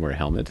you'll want to wear a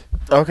helmet.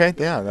 Okay,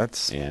 yeah,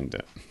 that's... And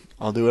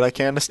I'll do what I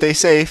can to stay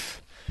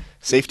safe.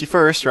 Safety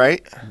first,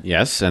 right?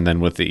 Yes, and then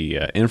with the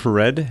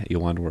infrared,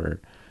 you'll want to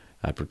wear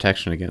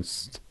protection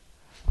against...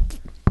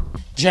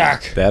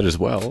 Jack! That as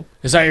well.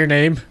 Is that your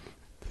name?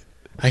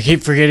 I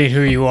keep forgetting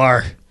who you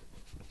are.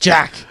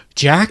 Jack!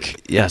 Jack?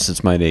 Yes,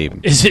 it's my name.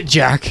 Is it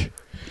Jack?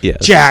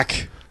 Yes.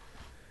 Jack!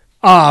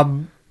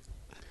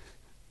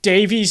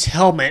 Davy's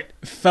helmet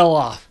fell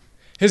off.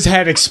 His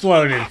head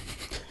exploded.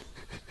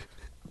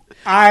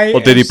 Well,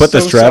 did he put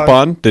the strap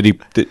on? Did he?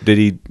 Did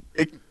he?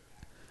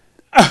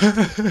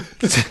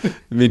 I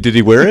mean, did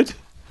he wear it?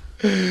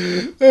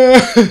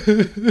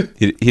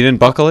 He didn't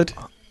buckle it.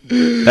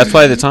 That's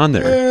why it's on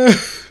there.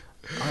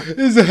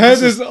 His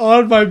head is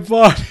on my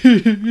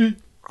body.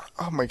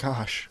 Oh my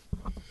gosh.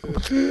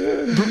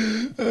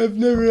 I've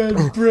never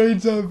had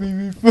brains on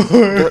me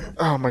before.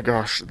 Oh my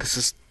gosh, this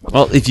is...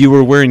 Well, if you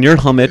were wearing your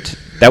helmet,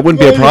 that wouldn't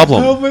be a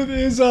problem. My helmet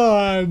is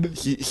on.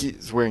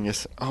 He's wearing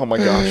his... Oh my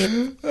gosh. I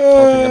think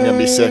I'm gonna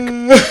be sick.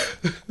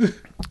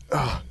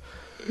 Oh.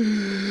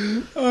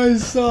 I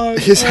saw it.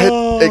 His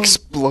head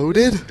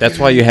exploded? That's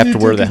why you have to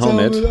wear the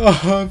helmet.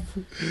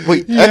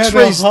 Wait, he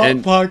X-rays... had a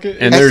hot pocket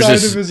and inside there's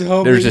this, of his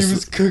helmet. there's He this,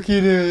 was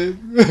cooking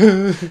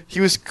it. He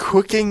was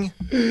cooking?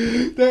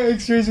 The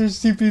X-rays were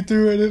seeping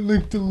through and it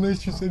looked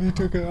delicious and he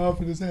took it off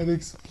and his head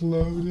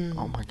exploded.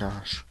 Oh my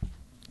gosh.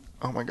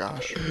 Oh my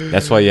gosh.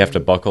 That's why you have to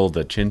buckle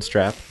the chin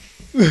strap.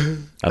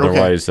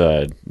 Otherwise,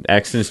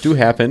 accidents do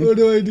happen. What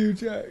do I do,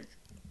 Jack?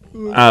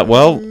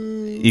 Well,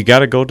 you got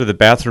to go to the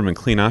bathroom and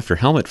clean off your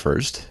helmet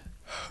first.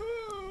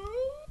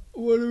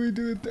 What do we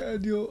do with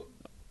Daniel?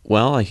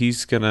 Well,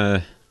 he's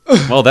gonna...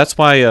 Well, that's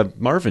why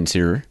Marvin's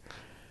here.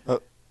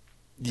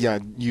 Yeah,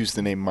 use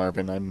the name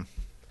Marvin. I'm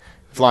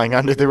flying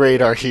under the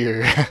radar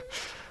here.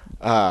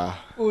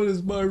 What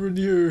is Marvin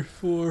here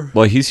for?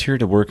 Well, he's here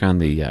to work on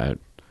the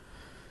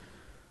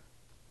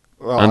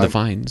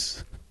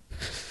vines.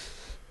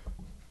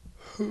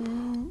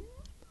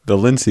 The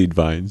linseed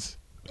vines.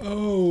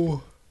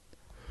 Oh.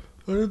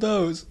 What are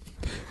those?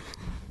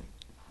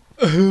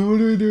 What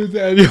do we do with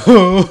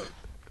Daniel?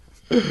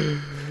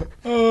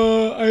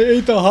 I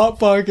ate the Hot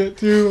Pocket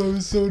too. I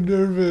was so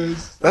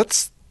nervous.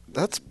 That's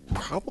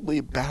probably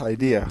a bad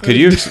idea. Could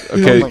you?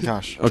 Okay. Oh my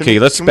gosh. Okay,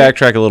 let's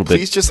backtrack a little bit.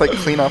 Please just like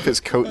clean off his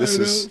coat. This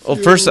is. Well,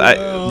 first,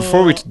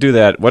 before we do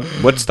that,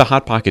 what's the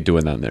Hot Pocket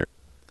doing on there?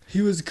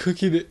 He was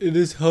cooking it in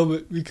his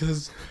helmet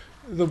because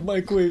the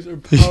microwaves are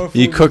powerful.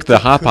 He cooked the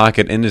Hot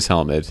Pocket in his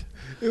helmet.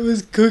 It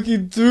was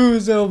cooking through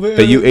his helmet.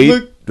 But you ate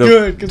looked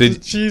good because the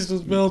cheese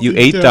was melting. You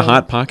ate down. the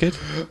Hot Pocket?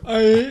 I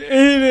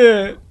ate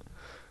it.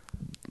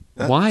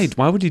 Why?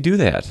 Why would you do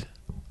that?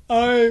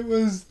 I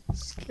was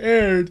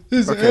scared.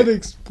 His head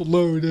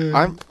exploded.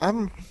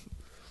 I'm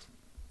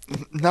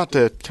not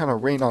to kind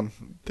of rain on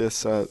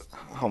this.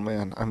 Oh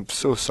man, I'm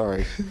so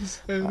sorry. His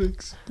head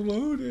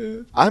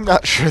exploded. I'm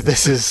not sure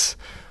this is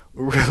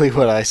really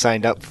what I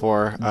signed up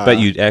for. But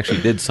you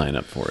actually did sign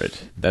up for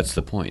it. That's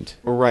the point.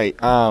 Right.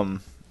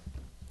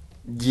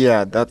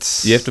 Yeah,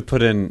 that's. You have to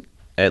put in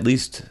at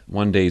least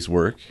 1 day's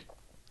work.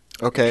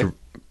 Okay.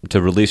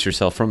 To release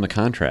yourself from the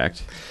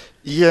contract.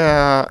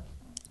 Yeah.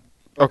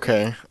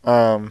 Okay.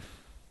 Guys,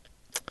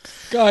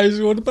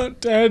 what about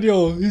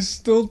Daniel? He's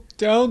still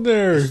down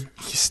there.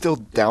 He's still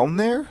down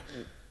there?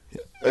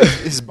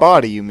 His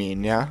body, you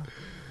mean, yeah?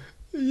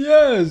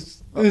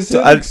 Yes. His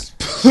head Why?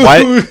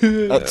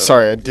 exploded.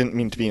 Sorry, I didn't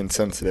mean to be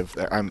insensitive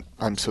there.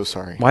 I'm so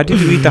sorry. Why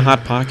did you eat the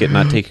Hot Pocket and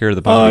not take care of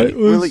the I body?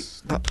 was Really?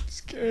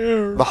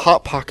 scared. The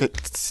Hot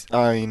Pocket,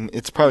 I mean,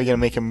 it's probably going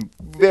to make him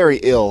very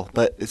ill,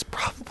 but it's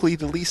probably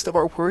the least of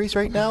our worries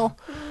right now.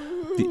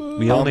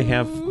 We only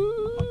have...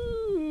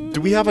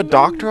 Do we have a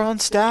doctor on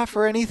staff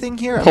or anything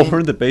here? I Well, mean, we're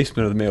in the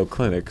basement of the Mayo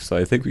Clinic, so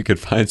I think we could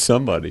find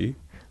somebody.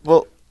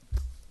 well,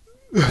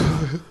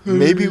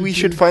 maybe we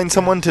should find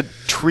someone to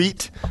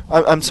treat.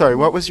 I'm sorry,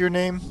 what was your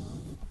name?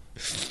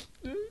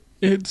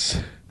 It's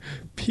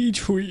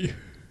Petrie.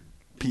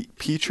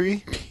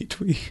 Petrie?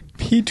 Petrie.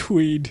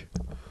 Petweed.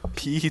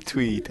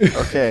 P-tweed.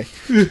 Okay.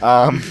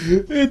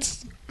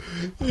 It's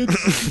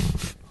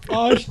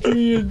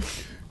Austrian,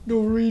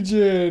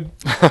 Norwegian,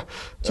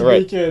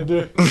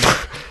 Jamaican.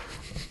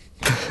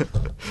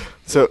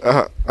 So,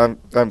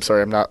 I'm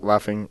sorry, I'm not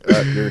laughing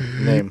at your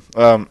name.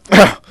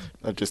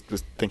 I just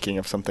was thinking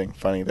of something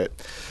funny that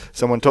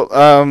someone told.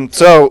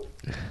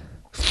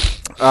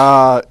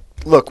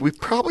 Look, we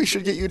probably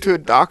should get you to a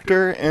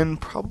doctor and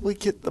probably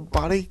get the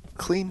body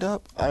cleaned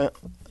up.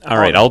 All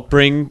right, I'll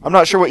bring... I'm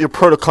not sure what your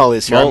protocol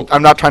is here. Well-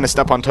 I'm not trying to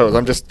step on toes.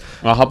 I'm just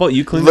Well, how about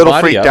you clean little the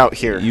body freaked up? out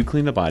here. You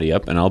clean the body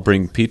up, and I'll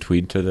bring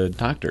Petweed to the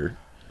doctor.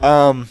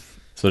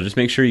 So just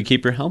make sure you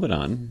keep your helmet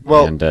on,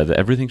 Well- and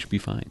everything should be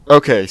fine.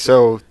 Okay,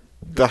 so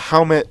the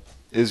helmet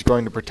is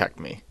going to protect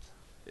me.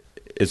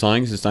 As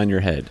long as it's on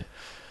your head.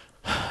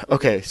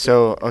 Okay,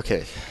 so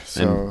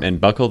And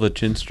buckle the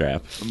chin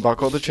strap.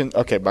 buckle the chin.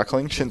 Okay,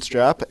 buckling chin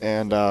strap,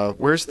 and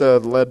where's the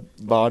lead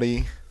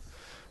body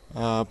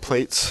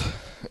plates?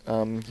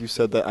 You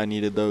said that I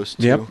needed those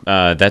too.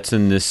 Yep. That's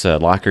in this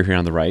locker here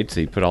on the right. So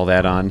you put all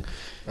that on.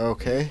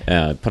 Okay.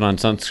 Put on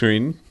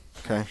sunscreen.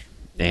 Okay.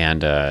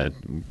 And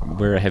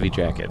wear a heavy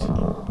jacket.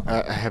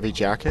 A heavy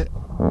jacket.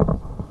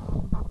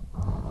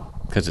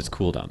 Because it's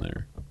cool down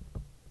there.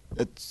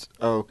 It's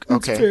okay.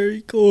 It's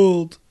very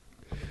cold.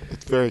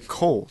 It's very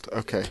cold.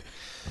 Okay.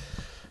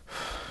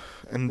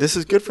 And this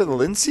is good for the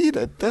linseed?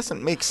 It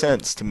doesn't make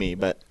sense to me,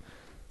 but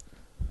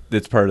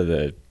It's part of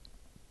the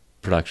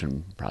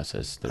production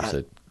process. There's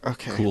a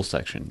okay. cool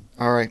section.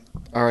 All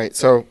right.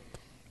 So,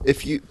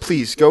 if you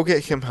please go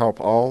get him help,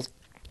 I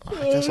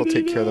guess I'll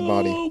take care of the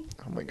body. Oh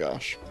my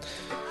gosh.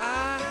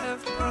 I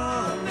have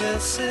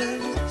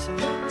promises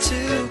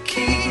to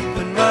keep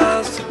and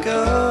miles to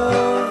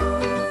go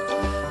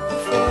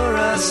before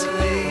I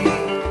sleep.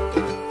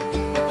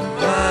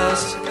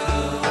 Miles to go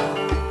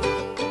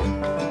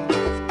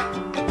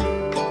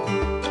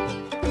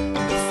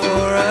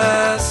before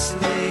I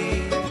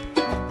sleep.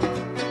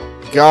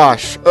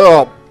 Gosh.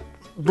 Oh.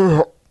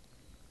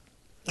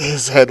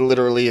 His head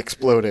literally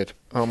exploded.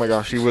 Oh my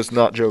gosh, he was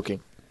not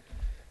joking.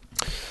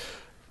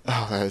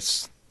 Oh,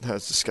 that's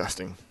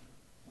disgusting.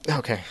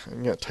 Okay,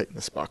 I'm gonna tighten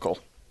this buckle.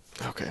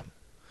 Okay.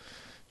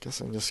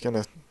 Guess I'm just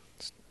gonna...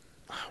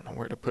 I don't know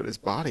where to put his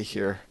body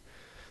here.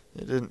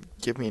 It didn't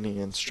give me any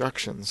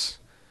instructions.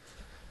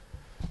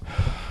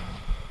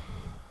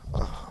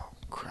 Oh,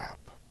 crap.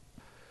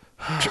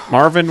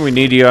 Marvin, we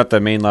need you at the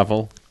main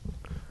level.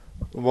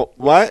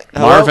 What?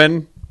 Hello?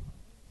 Marvin.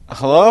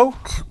 Hello?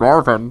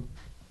 Marvin.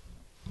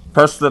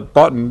 Press the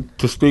button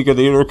to speak in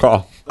the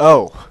intercom.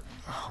 Oh,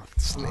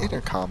 it's an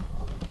intercom.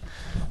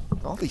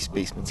 All these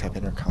basements have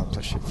intercoms.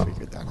 I should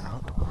figure that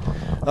out.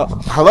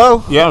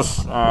 Hello?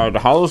 Yes.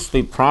 How's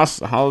the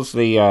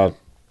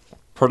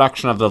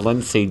production of the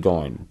linseed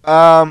going?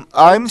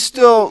 I'm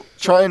still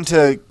trying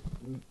to...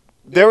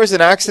 There was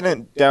an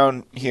accident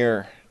down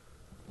here.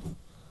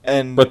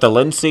 And with the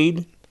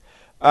linseed?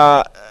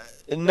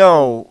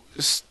 No.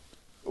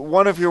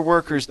 One of your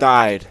workers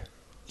died.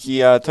 He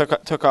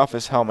took off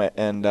his helmet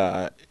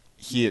and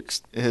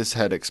his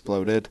head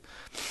exploded.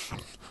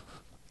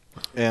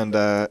 And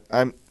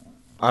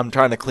I'm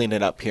trying to clean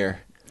it up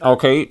here.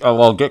 Okay,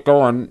 well, get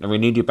going. We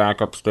need you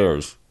back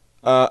upstairs.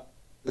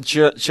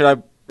 Should I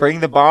bring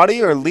the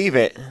body or leave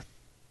it?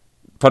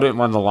 Put it in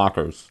one of the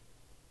lockers.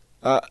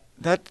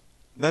 That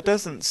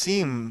doesn't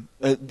seem.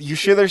 You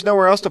sure there's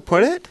nowhere else to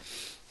put it?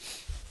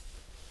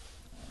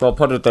 Well,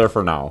 put it there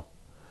for now.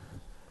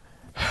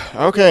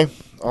 Okay,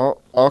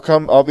 I'll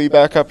come. I'll be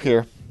back up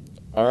here.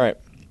 All right.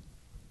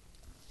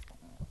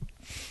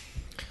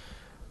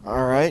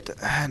 All right,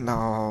 and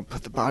I'll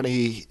put the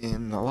body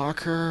in the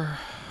locker.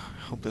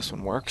 Hope this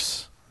one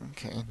works.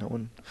 Okay, no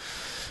one.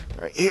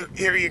 All right,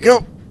 here you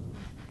go.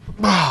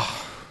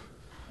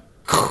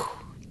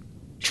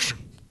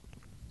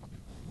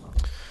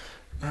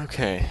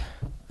 Okay.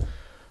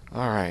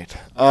 All right.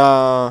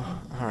 All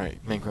right.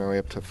 Make my way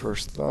up to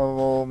first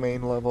level,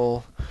 main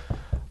level.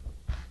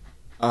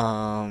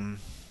 Hi.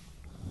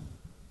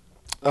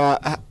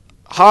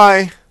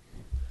 Hi.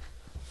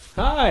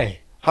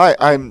 Hi.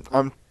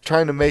 I'm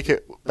trying to make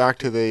it back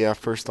to the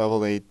first level.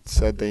 They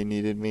said they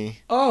needed me.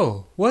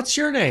 Oh, what's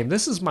your name?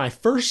 This is my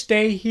first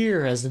day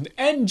here as an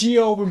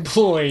NGO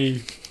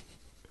employee.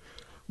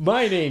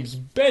 My name's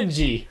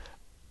Benji.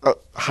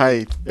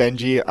 Hi,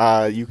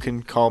 Benji. You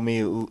can call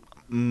me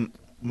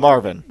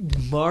Marvin.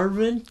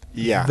 Marvin?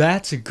 Yeah.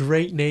 That's a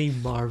great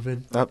name,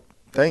 Marvin.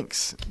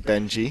 Thanks,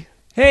 Benji.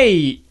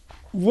 Hey,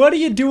 what are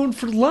you doing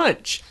for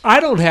lunch?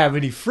 I don't have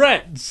any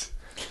friends.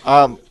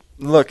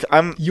 Look,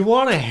 You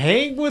want to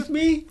hang with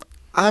me?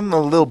 I'm a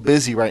little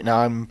busy right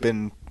now.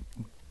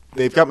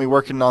 They've got me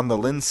working on the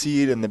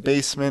linseed in the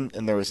basement,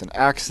 and there was an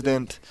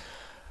accident.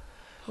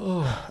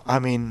 Oh. I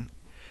mean...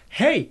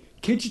 Hey,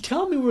 could you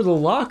tell me where the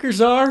lockers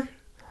are?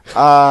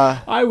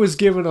 I was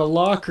given a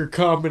locker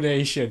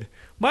combination.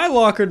 My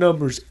locker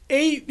number's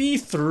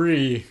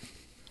 83.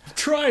 I'm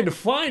trying to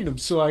find them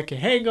so I can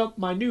hang up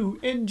my new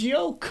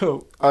NGO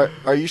coat.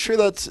 Are you sure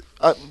that's...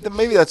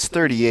 maybe that's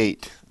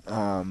 38.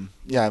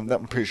 Yeah,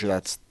 I'm pretty sure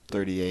that's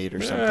 38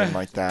 or something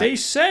like that. They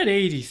said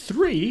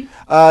 83.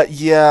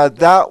 Yeah,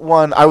 that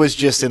one, I was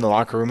just in the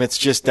locker room. It's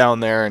just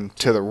down there and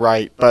to the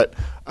right. But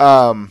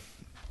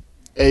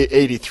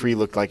 83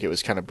 looked like it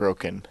was kind of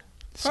broken.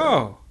 So,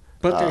 oh,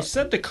 but they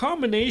said the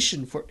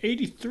combination for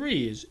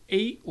 83 is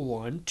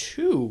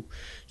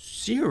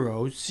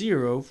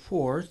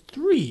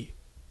 8120043.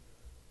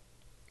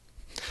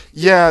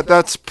 Yeah,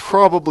 that's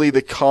probably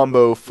the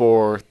combo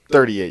for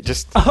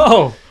 38.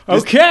 Oh,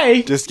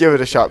 okay. Just give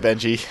it a shot,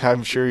 Benji.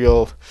 I'm sure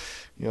you'll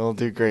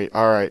do great.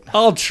 All right.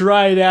 I'll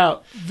try it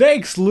out.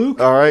 Thanks, Luke.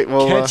 All right.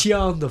 Well, catch you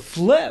on the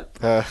flip.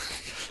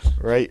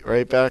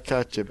 Right back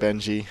at you,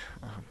 Benji.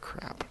 Oh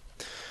crap.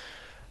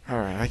 All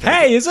right.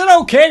 Hey, is it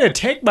okay to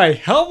take my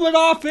helmet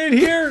off in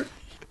here?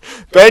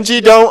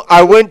 Benji, don't.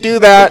 I wouldn't do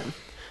that.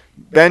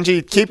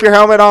 Benji, keep your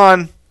helmet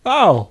on.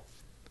 Oh.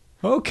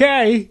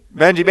 Okay.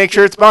 Benji, make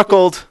sure it's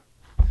buckled.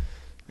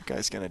 The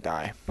guy's gonna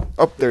die.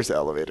 Oh, there's the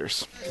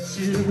elevators.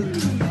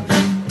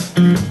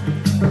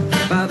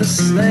 By the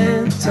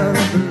slant of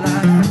the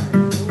light,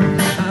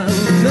 I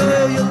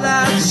know your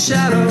light's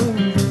shadow,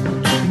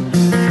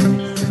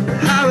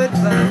 how it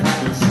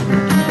lies.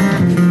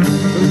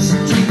 From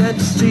streetlight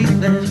to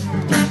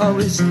streetlight,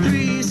 always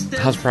 3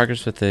 steps. How's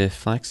progress with the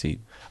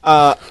flaxseed?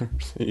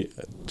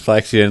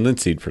 Flaxseed and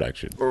linseed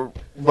production.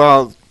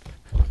 Well,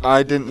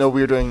 I didn't know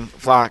we were doing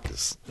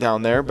flax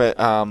down there, but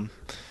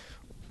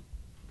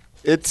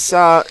it's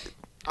I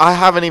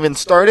haven't even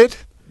started.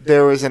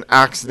 There was an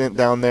accident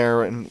down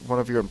there, and one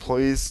of your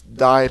employees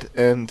died.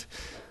 And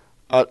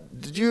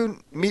did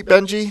you meet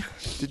Benji?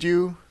 Did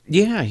you?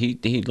 Yeah,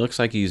 he looks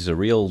like he's a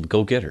real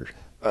go-getter.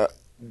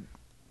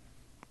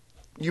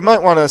 You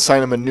might want to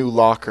assign him a new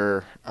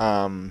locker.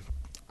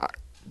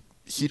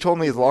 He told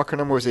me his locker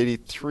number was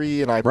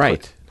 83, and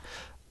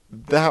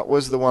that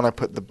was the one I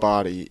put the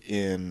body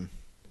in.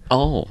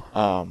 Oh.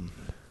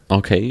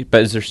 Okay,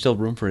 but is there still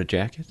room for a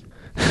jacket?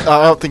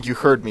 I don't think you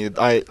heard me.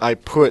 I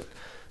put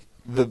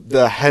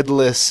the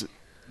headless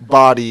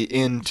body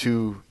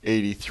into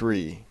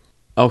 83.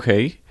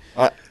 Okay.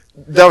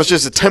 That was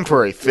just a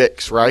temporary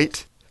fix,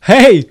 right?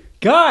 Hey,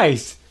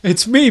 guys,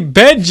 it's me,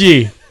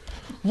 Benji.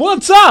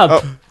 What's up?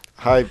 Oh,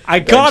 hi, I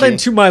Benji. got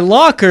into my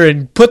locker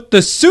and put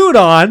the suit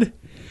on,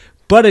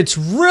 but it's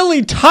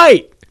really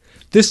tight.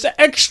 This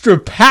extra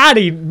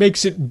padding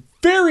makes it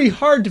very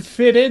hard to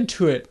fit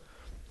into it.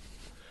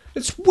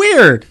 It's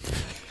weird.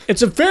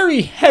 It's a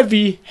very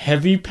heavy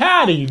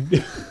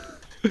padding.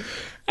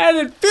 And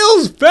it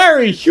feels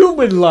very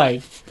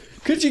human-like.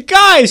 Could you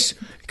guys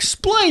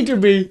explain to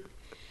me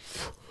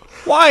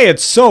why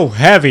it's so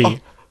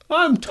heavy?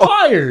 I'm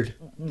tired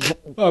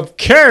of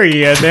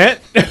carrying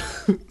it.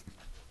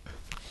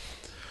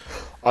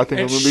 I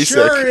think I'm gonna be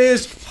sure sick.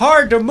 is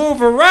hard to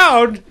move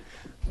around,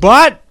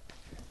 but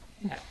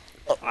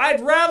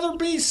I'd rather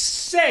be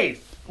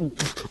safe.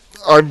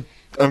 I'm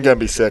gonna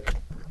be sick.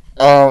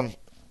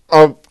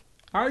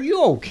 Are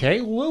you okay,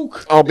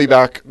 Luke? I'll be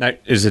back. Now,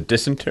 is it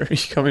dysentery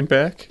coming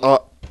back?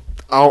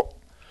 I'll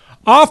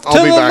Off to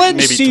I'll be the back maybe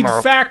linseed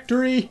tomorrow.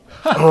 factory.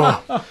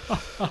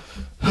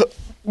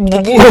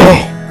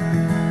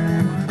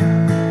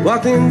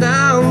 Walking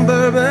down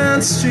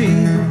Bourbon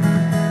Street,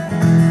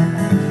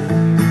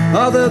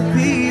 all the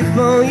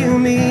people you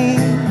meet.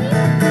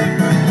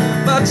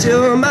 But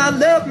you're my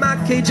love, my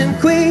Cajun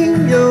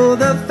queen. You're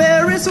the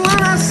fairest one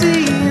I've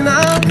seen.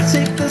 I'll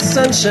take the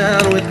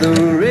sunshine with the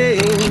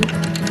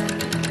rain.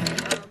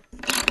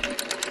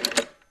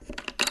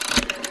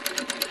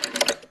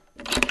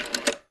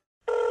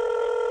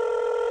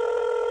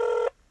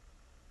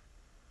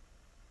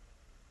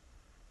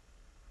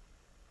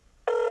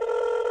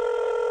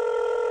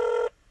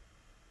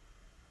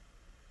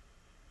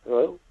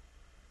 Hello?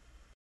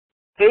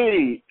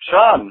 Hey,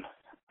 Sean.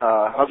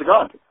 How's it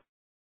going?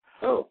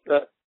 Oh,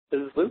 is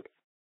this Luke?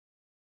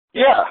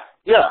 Yeah.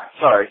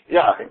 Sorry.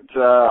 Yeah.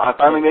 I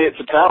finally made it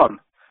to town,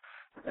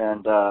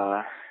 and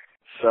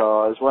so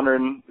I was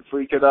wondering if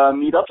we could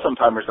meet up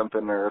sometime or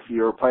something, or if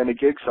you were playing a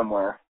gig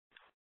somewhere.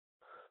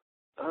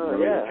 Oh,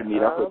 Maybe yeah. we could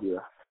meet up with you.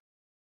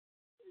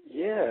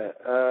 Yeah.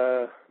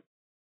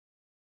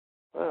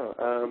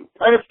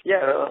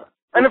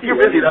 And if you're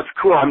busy, that's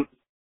cool. I'm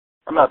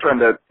not trying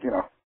to,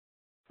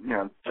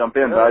 jump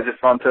in, but I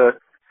just want to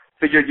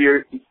figured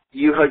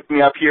you hooked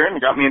me up here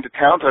and got me into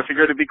town, so I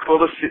figured it'd be cool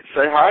to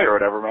say hi or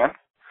whatever, man.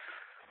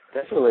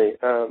 Definitely.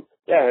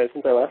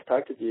 Since I last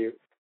talked to you,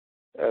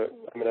 I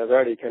was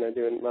already kind of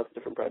doing lots of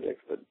different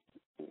projects, but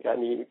it got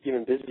me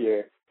even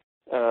busier.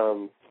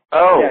 Yeah,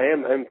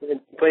 I'm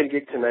playing a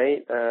gig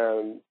tonight.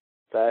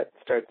 That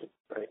starts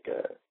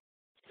at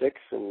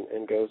 6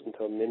 and goes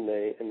until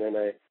midnight, and then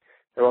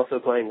I'm also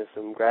playing to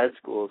some grad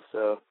schools,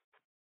 so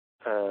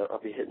I'll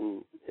be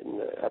hitting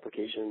the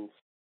applications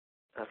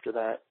after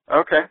that.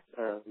 Okay.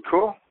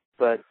 Cool.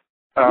 But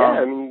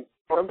come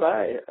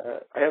by.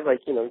 I have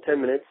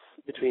 10 minutes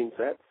between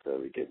sets, so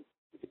we could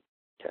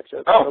catch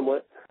up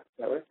somewhat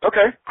that way.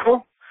 Okay,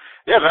 cool.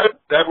 Yeah,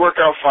 that'd work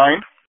out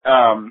fine.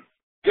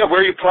 Where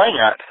are you playing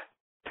at?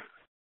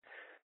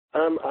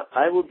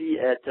 I will be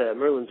at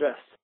Merlin's Rest.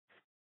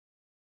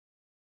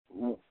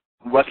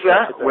 What's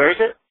that? Where is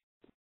it?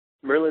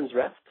 Merlin's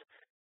Rest.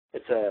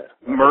 It's a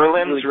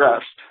Merlin's really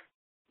Rest.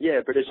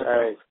 Yeah, British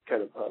Isles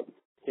kind of pub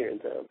here in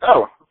town.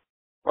 Oh,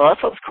 well, that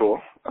sounds cool.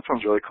 That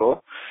sounds really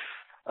cool.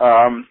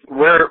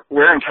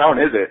 Where in town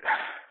is it?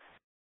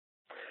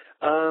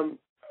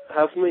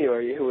 How familiar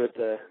are you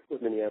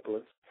with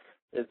Minneapolis?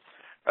 It's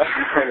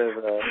kind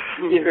of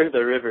near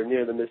the river,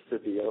 near the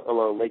Mississippi,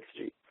 along Lake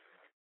Street.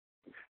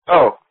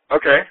 Oh,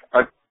 okay.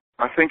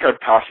 I think I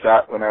passed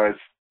that when I was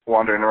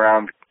wandering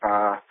around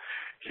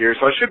here,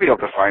 so I should be able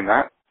to find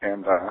that.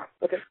 And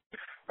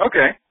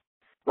okay.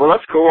 Well,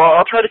 that's cool.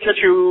 I'll try to catch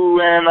you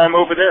when I'm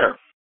over there.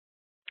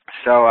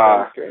 So,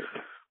 That's great.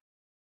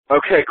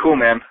 Okay, cool,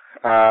 man.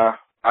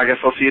 I guess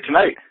I'll see you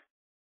tonight.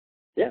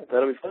 Yeah,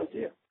 that'll be fun to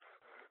you.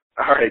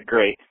 All right,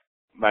 great.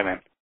 Bye,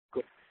 man.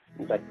 Cool.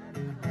 Bye.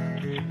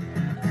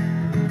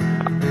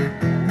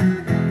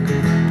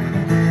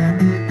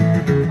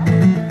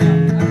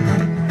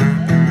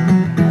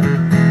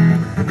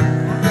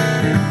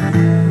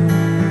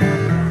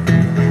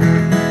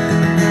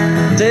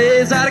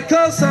 Des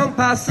haricots sont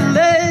pas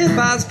salés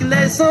parce que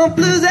les sont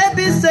plus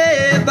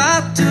épicés.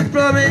 Va te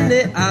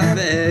promener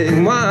avec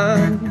moi.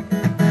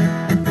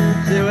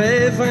 C'est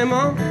vrai,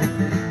 vraiment.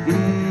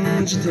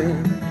 Je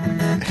t'aime.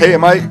 Hey,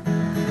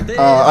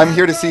 I'm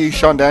here to see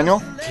Sean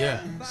Daniel.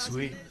 Yeah,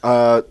 sweet.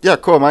 Yeah,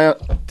 cool.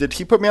 Did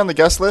he put me on the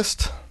guest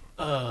list?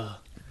 Let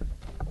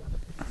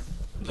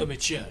me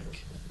check.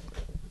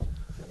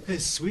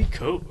 His sweet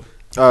coat.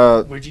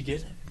 Where'd you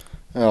get it?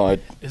 Oh,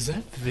 Is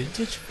that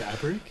vintage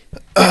fabric?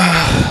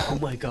 Oh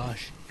my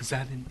gosh, is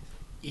that an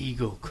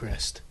eagle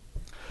crest?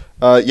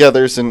 Yeah,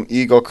 there's an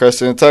eagle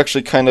crest, and it's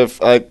actually kind of.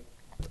 I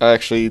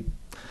actually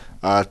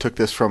took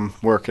this from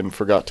work and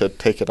forgot to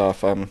take it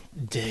off.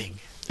 Dang.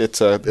 It's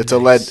a Nice.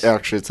 lead.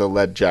 Actually, it's a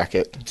lead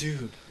jacket.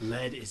 Dude,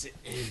 lead is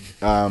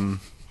in.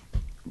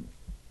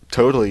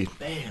 Totally.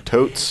 Bam,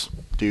 Totes,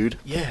 dude.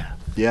 Yeah.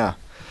 Yeah.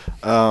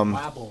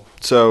 Wabble.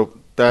 So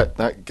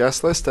that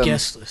guest list.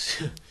 Guest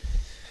list.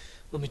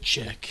 Let me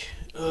check.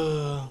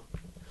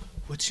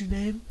 What's your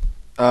name?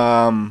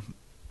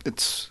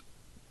 It's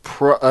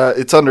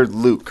under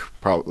Luke,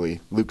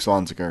 probably. Luke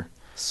Zwanziger.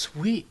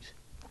 Sweet.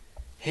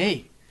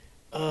 Hey,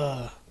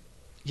 yeah,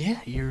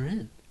 you're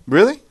in.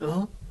 Really?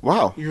 Uh-huh.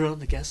 Wow. You're on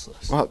the guest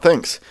list. Wow,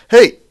 thanks.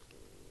 Hey,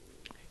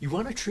 You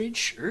want to trade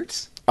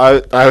shirts?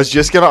 I was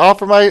just gonna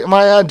offer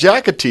my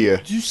jacket to you.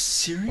 Are you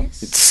serious?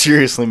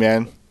 Seriously,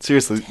 man.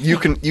 Seriously, you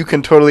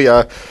can totally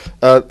here.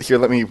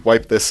 Let me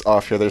wipe this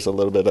off here. There's a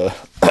little bit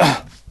of.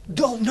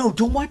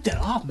 Don't wipe that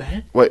off,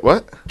 man. Wait,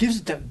 what? Gives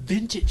it that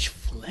vintage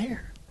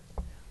flair.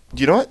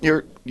 You know what?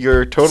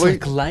 You're totally.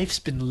 It's like life's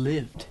been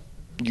lived.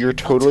 You're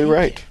totally take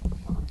right.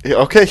 Yeah,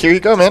 okay, here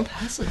you go, man.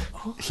 Pass it.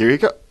 Oh, Here you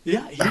go.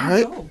 yeah, here All you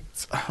right. go.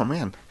 Oh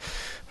man,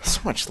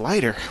 so much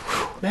lighter.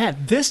 Whew. Man,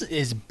 this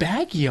is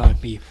baggy on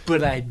me,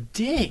 but I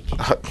dig.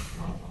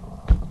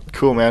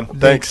 Cool, man.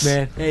 Thanks,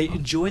 man. Hey,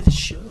 enjoy the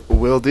show.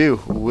 Will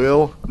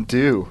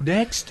do.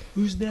 Next,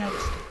 who's next?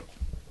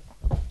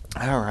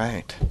 All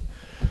right.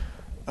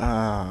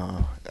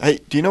 Hey,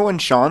 do you know when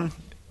Sean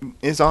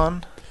is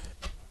on?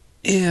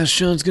 Yeah,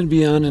 Sean's gonna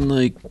be on in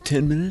like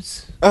 10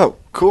 minutes. Oh,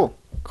 cool.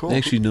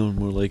 Actually, no,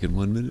 more like in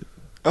 1 minute.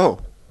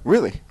 Oh,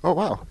 really? Oh,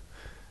 wow.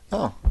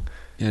 Oh.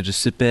 Yeah,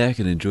 just sit back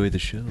and enjoy the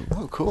show.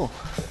 Oh, cool.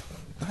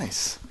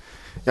 Nice.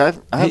 Yeah,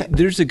 hey,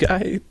 there's a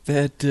guy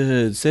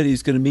that said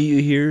he's gonna meet you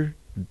here,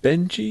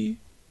 Benji.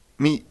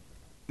 Me?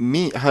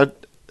 How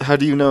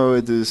do you know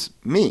it is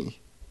me?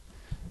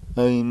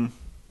 I mean,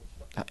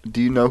 do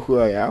you know who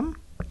I am?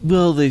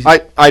 Well,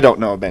 I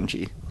don't know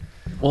Benji.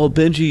 Well,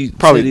 Benji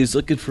said he's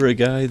looking for a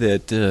guy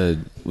that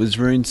was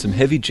wearing some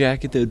heavy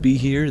jacket that would be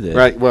here.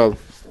 Right. Well,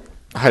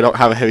 I don't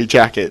have a heavy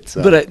jacket.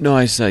 So. But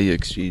I saw you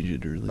exchange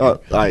it earlier. Oh,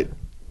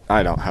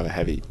 I don't have a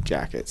heavy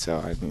jacket, so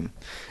I mean,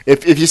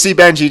 if you see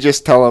Benji,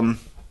 just tell him.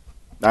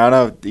 I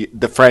don't know,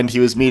 the friend he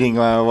was meeting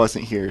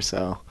wasn't here,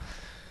 so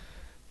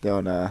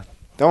don't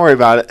worry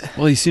about it.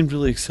 Well, he seemed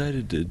really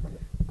excited to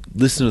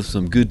listen to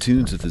some good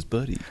tunes with his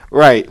buddy.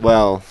 Right.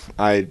 Well,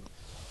 I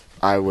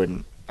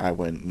wouldn't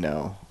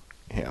know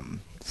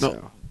him.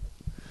 So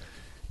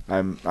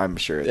no. I'm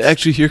sure.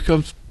 Actually, here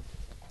comes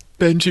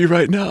Benji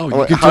right now.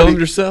 You can tell him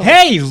yourself.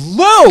 Hey,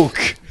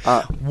 Luke!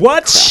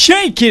 What's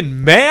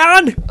shaking,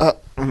 man?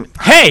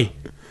 Hey!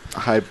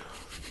 Hi.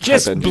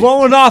 Just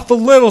blowing off a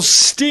little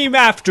steam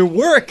after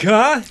work,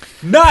 huh?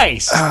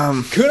 Nice.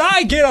 Could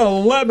I get a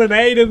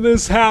lemonade in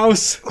this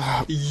house?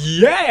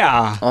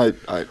 Yeah.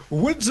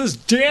 When's this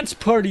dance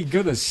party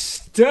gonna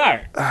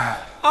start?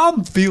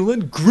 I'm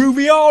feeling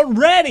groovy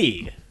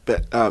already.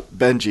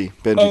 Benji,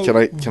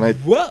 can I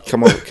what?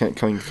 come over?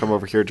 Can you come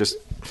over here? Just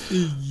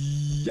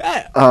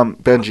yeah.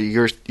 Benji,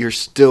 you're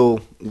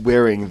still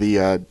wearing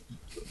the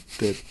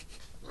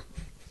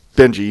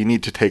Benji, you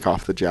need to take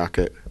off the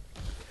jacket.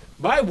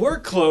 My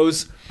work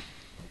clothes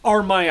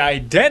are my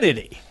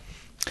identity.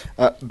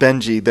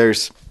 Benji,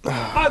 there's...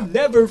 I've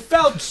never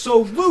felt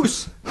so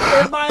loose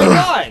in my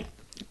life.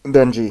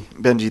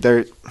 Benji,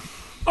 there...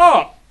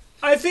 Oh,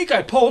 I think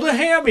I pulled a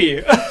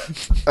hammy.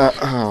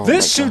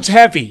 This suit's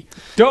heavy.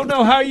 Don't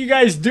know how you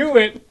guys do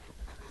it.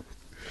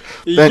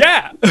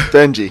 Yeah.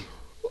 Benji.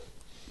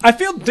 I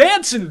feel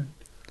dancing.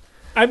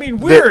 I mean,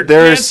 we're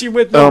dancing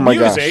with no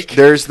music.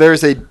 Gosh.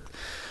 There's a...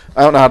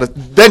 I don't know how to...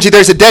 Benji,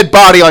 there's a dead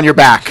body on your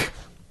back.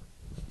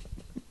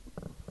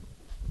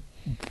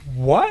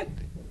 What?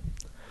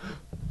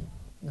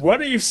 What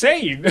are you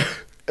saying?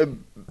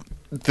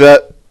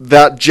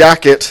 That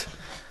jacket,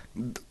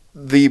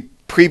 the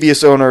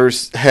previous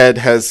owner's head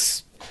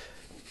has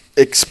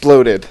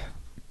exploded.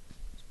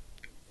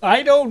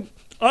 I don't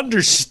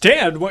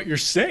understand what you're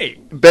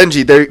saying.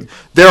 Benji,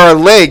 there are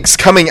legs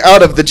coming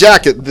out of the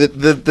jacket.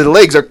 The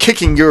legs are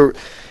kicking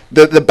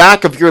the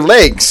back of your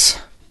legs.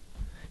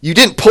 You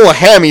didn't pull a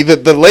hammy,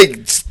 the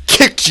legs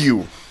kicked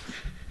you.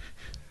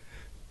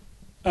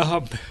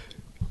 I'm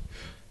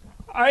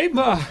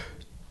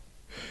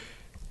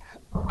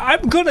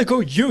gonna go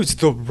use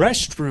the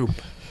restroom.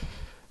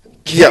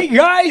 Yeah, hey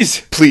guys,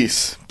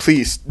 please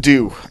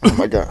do. Oh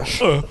my gosh.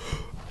 Oh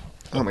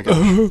my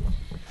gosh.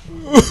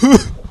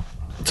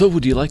 So,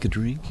 would you like a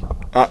drink?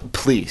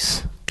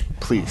 Please.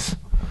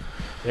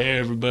 Hey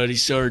everybody,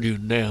 sorry to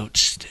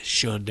announce that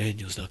Sean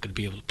Daniels not gonna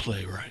be able to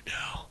play right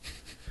now.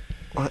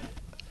 What?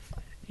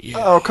 Yeah.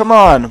 Oh come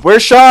on,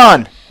 where's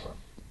Sean?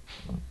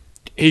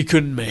 He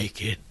couldn't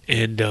make it,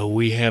 and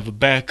we have a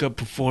backup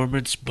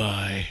performance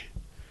by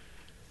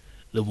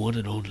the one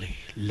and only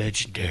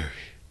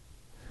legendary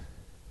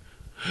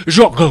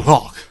Jacques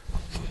Rock.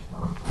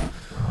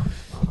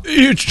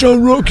 Hey, it's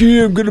John Rocky.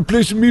 I'm going to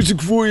play some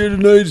music for you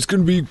tonight. It's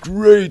going to be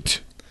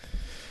great.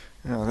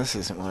 No, this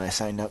isn't what I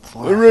signed up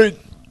for. All right.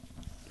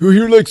 Who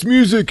here likes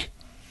music?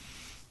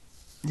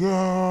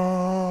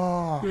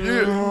 Yeah.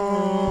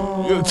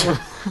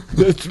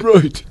 That's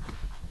right.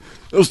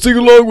 Now sing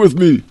along with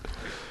me.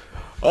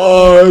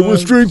 I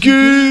was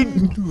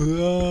drinking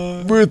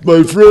with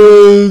my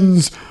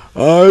friends.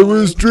 I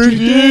was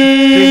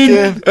drinking,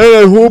 and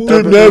I hope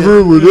it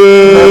never would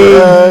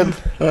end.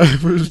 I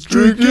was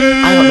drinking,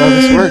 I don't know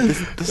this word.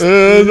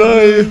 and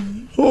I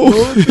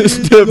hope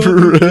it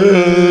never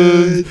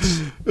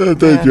ends.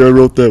 Thank you. I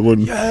wrote that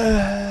one.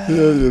 Yeah,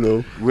 you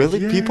know.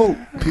 Really, people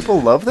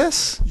love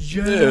this.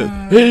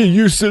 Yeah. Hey,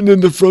 you sitting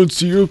in the front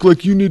seat. You look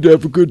like you need to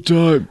have a good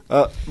time.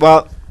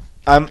 Well,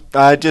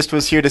 I just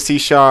was here to see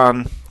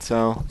Sean.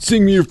 So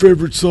sing me your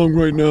favorite song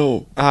right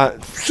now.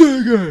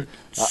 Sing it,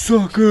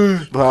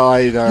 sucker.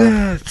 Well,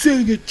 yeah,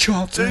 sing it,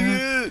 chopper. Sing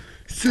it.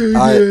 Sing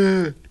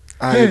it.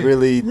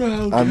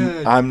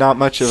 I'm not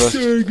much of a.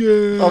 Sing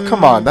it. Oh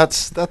come on,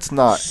 that's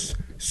not.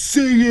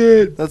 Sing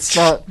it. That's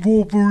not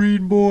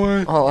Wolverine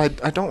boy. Well, I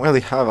don't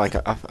really have like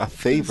a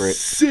favorite.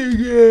 Sing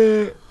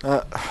it.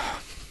 I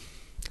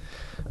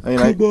mean,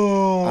 come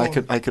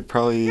on. I could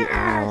probably. Sing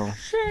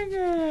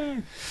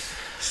it.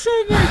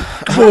 Sing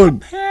it. Come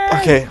on.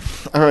 Okay.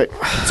 All right.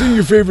 Sing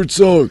your favorite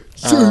song.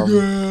 Sing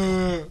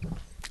it.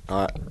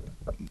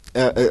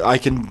 I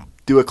can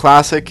do a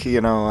classic, you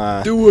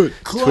know, Do it.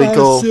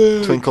 Twinkle,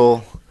 Classic.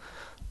 Twinkle,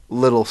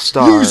 Little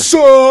Star. You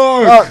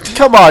suck!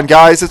 Come on,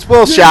 guys, it's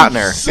Will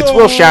Shatner. suck! It's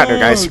Will Shatner,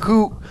 guys.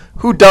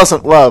 Who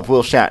doesn't love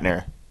Will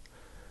Shatner?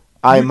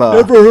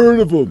 Never heard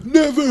of him.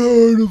 Never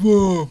heard of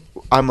him.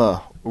 I'm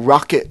a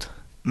rocket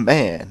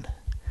man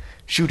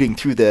shooting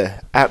through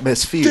the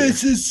atmosphere.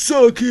 This is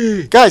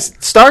sucky. Guys,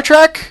 Star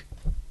Trek?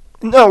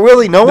 No,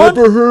 really, no one?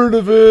 Never heard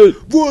of it.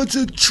 What's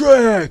a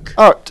track?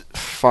 Oh,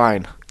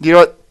 fine. You know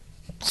what?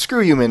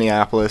 Screw you,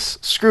 Minneapolis.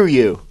 Screw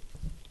you.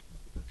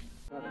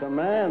 The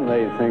man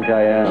they think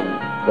I am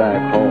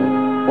back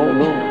home. Oh,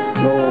 no.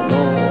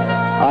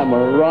 I'm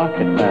a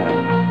rocket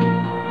man.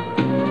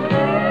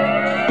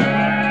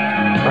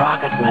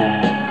 Rocket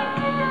man.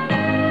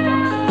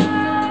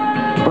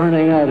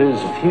 Burning out his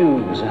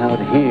fuse out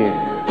here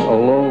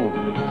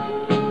alone.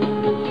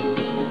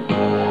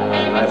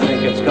 I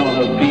think it's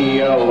gonna be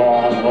a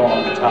long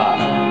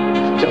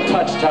time till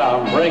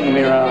touchdown bring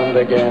me round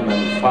again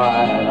and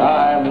find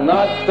I'm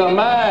not the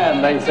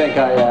man they think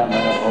I am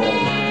at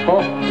home.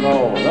 Oh,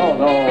 no.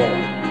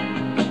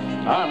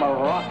 I'm a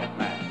rocket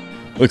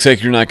man. Looks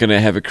like you're not going to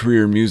have a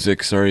career in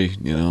music. Sorry,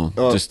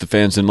 just the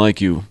fans didn't like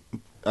you.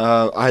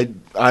 I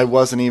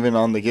wasn't even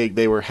on the gig.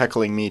 They were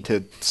heckling me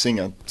to sing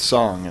a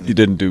song. And you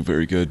didn't do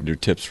very good, and your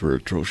tips were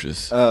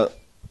atrocious.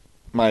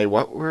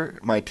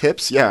 My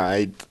tips?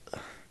 Yeah,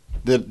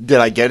 did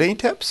I get any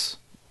tips?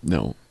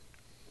 No.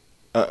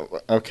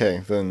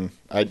 Okay, then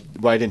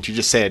why didn't you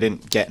just say I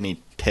didn't get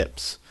any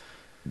tips?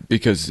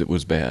 Because it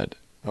was bad.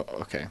 Oh,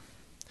 okay.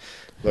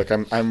 Look,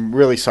 I'm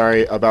really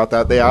sorry about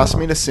that. They asked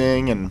me to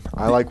sing, and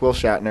I like Will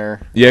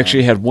Shatner. You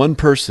actually had one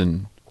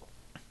person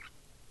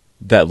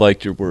that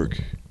liked your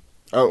work.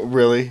 Oh,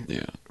 really?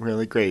 Yeah.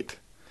 Really great.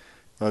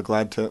 Well,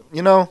 glad to.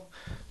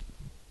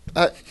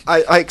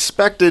 I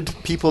expected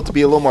people to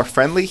be a little more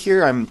friendly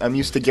here. I'm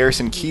used to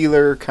Garrison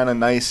Keillor, kind of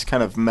nice,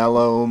 kind of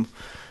mellow,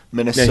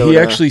 Minnesota. Yeah, he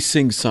actually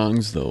sings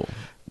songs though.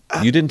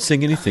 You didn't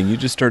sing anything. You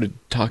just started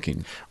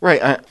talking.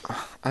 Right.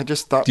 I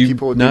just thought Do you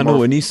people would not be more...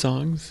 know any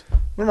songs?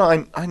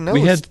 No, I know.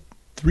 We had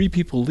 3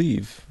 people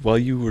leave while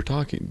you were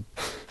talking.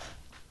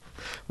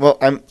 Well,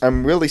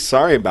 I'm really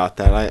sorry about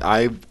that.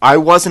 I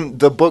wasn't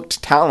the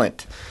booked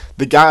talent.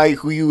 The guy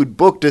who you had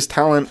booked as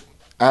talent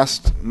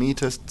asked me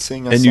to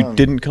sing a song. And you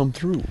didn't come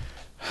through.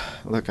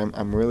 Look,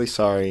 I'm really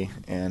sorry,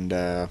 and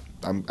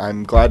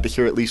I'm glad to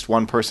hear at least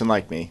one person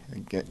like me.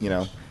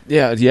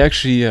 Yeah, he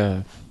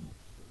actually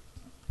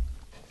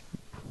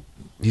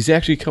he's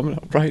actually coming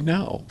up right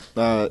now.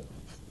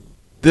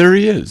 There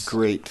he is.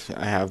 Great.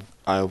 I have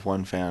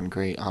one fan.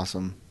 Great,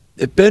 awesome.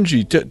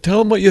 Benji,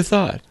 tell him what you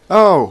thought.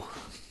 Oh.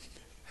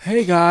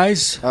 Hey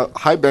guys.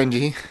 Hi,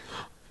 Benji.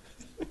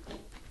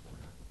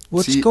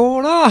 What's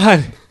going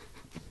on,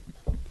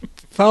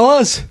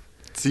 fellas?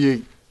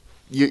 You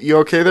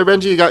okay there,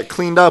 Benji? You got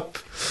cleaned up.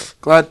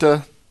 Glad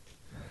to.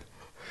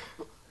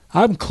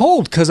 I'm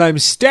cold because I'm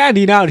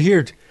standing out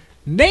here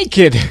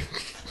naked.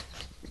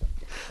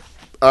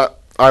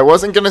 I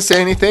wasn't gonna say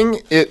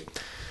anything.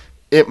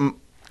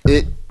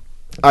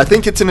 I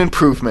think it's an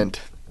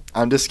improvement.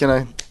 I'm just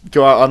gonna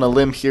go out on a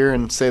limb here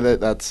and say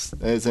that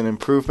is an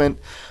improvement.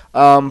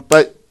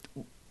 But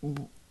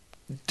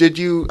did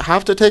you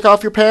have to take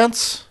off your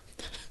pants?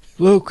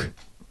 Luke,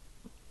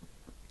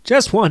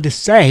 just wanted to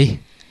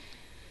say,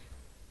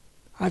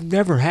 I've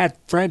never had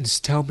friends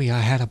tell me I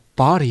had a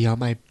body on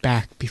my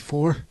back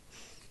before.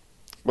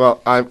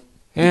 Well,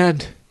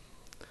 And,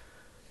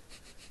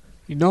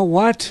 you know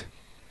what?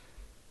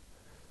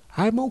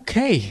 I'm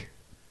okay.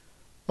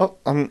 Well,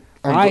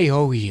 I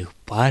owe you,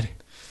 bud.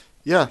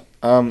 Yeah.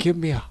 Give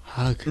me a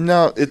hug.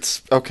 No,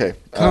 it's okay.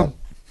 Come.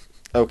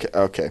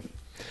 Okay.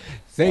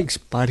 Thanks,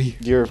 buddy.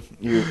 You're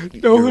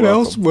No one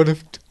else would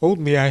have told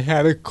me I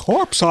had a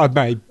corpse on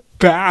my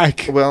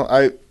back. Well,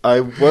 I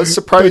was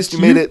surprised you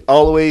made it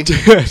all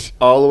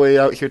the way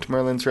out here to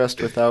Merlin's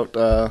Rest without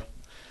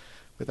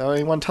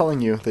anyone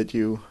telling you that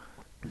you.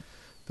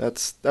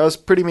 That was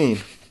pretty mean.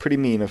 Pretty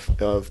mean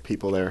of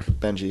people there,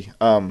 Benji.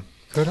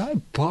 Could I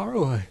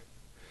borrow a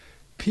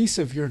piece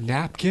of your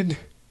napkin?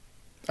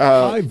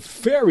 I'm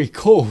very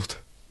cold.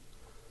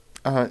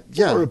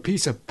 Yeah. Or a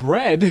piece of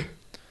bread.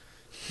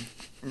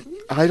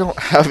 I don't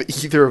have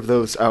either of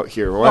those out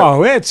here. What?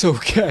 Oh, it's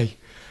okay.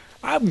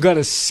 I'm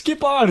gonna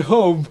skip on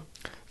home.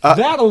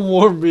 That'll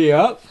warm me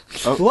up.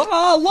 Oh. La,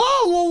 la,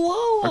 la,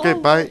 la. Okay,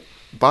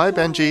 bye,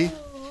 Benji.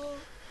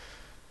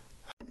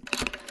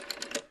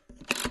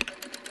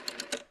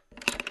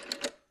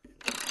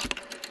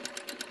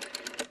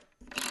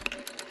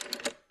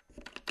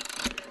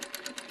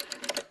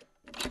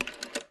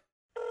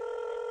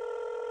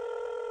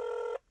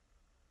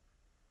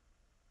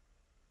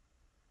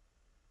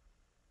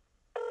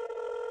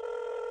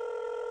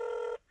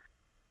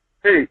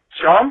 Hey,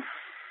 Sean?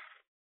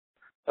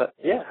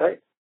 Yeah, hi.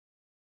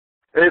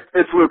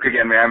 It's Luke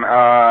again, man.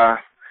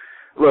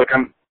 Look,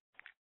 I'm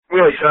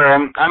really sorry.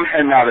 I'm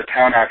heading out of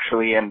town,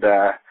 actually, and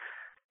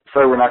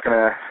sorry we're not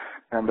gonna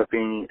end up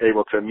being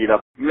able to meet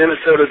up.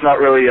 Minnesota's not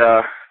really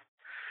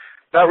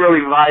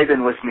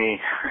vibing with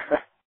me.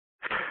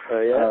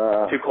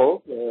 Yeah. Too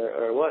cold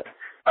or what?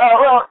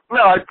 Well,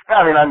 no.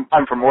 I mean,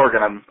 I'm from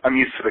Oregon. I'm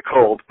used to the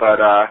cold, but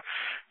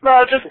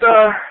no, just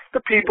the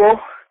people.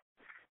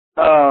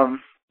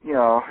 You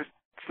know,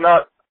 it's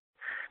not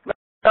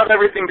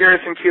everything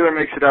Garrison Keillor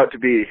makes it out to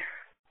be.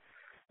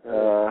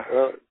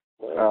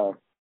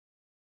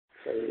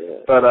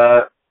 But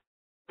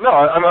no,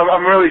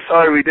 I'm really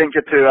sorry we didn't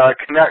get to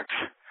connect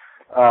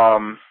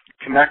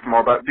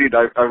more. But dude,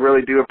 I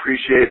really do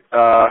appreciate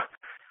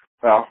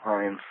well, I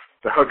mean,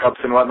 the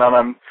hookups and whatnot.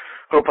 I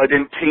hope I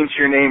didn't taint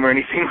your name or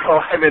anything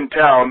while I'm in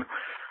town.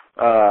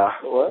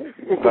 What?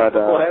 But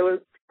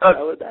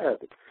how would that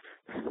happen?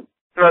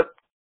 But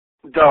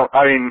don't.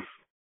 I mean,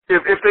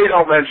 if they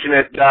don't mention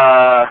it,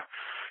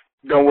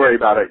 don't worry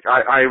about it.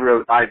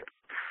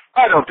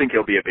 I don't think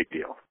it'll be a big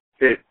deal.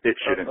 It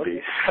shouldn't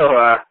be.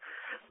 So,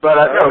 but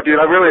no, dude,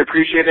 I really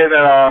appreciate it.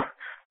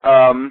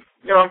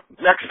 You know,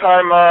 next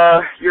time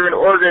you're in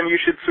Oregon, you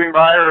should swing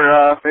by,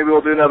 or maybe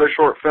we'll do another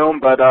short film.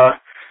 But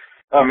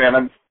oh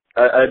man,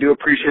 I do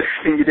appreciate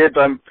everything you did.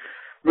 But I'm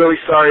really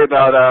sorry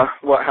about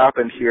what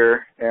happened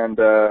here. And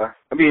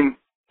I mean,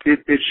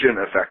 it shouldn't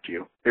affect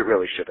you. It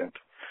really shouldn't.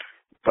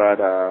 But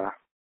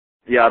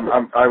yeah,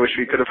 I wish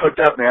we could have hooked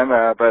up, man.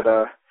 But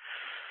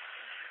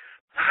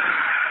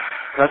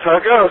that's how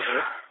it goes.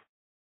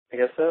 I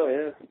guess so,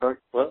 yeah.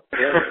 Well,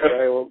 yeah,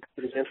 sorry I won't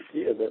get a chance to see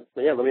you,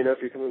 but yeah, let me know if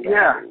you're coming back.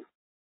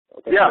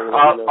 Yeah.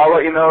 I'll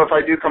let you know if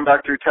I do come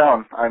back through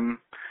town.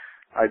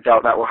 I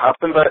doubt that will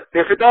happen, but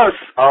if it does,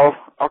 I'll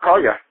call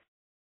you.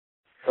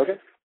 Okay.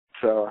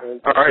 So,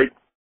 all right,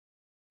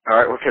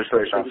 we'll catch you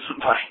later, Sean.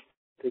 Bye.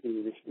 Take it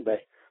easy.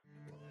 Bye.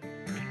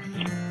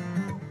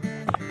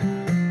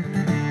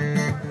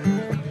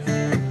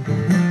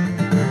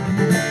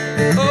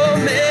 Oh,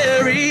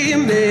 Mary,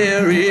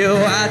 Mary,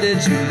 why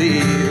did you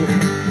leave?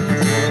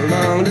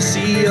 I long to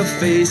see your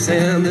face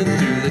and then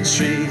through the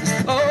trees.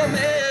 Oh,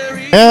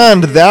 Mary.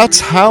 And that's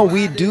how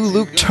we do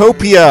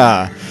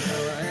Luketopia.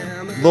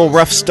 Little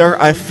rough start,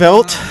 I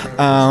felt,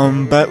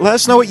 but let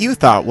us know what you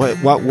thought.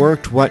 What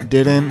worked, what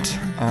didn't.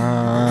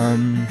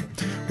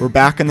 We're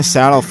back in the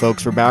saddle,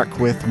 folks. We're back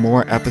with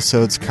more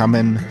episodes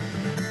coming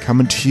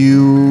to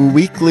you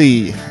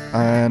weekly,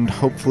 and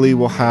hopefully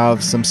we'll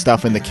have some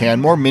stuff in the can.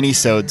 More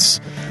minisodes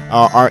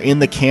are in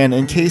the can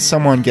in case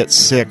someone gets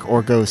sick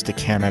or goes to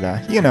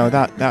Canada. You know,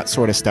 that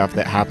sort of stuff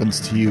that happens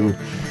to you,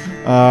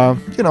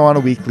 you know, on a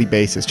weekly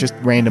basis. Just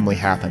randomly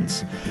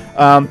happens.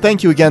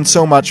 Thank you again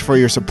so much for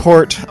your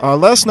support.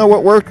 Let us know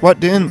what worked, what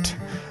didn't,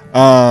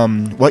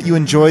 what you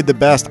enjoyed the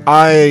best.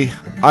 I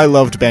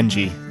loved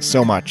Benji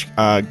so much.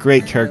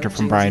 Great character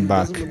from Brian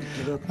Buck.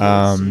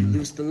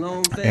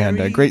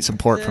 And great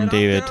support from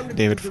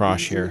David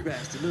Frosch here.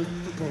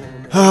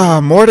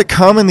 More to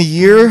come in the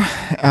year.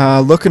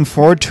 Looking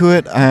forward to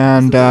it.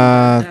 And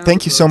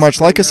thank you so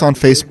much. Like us on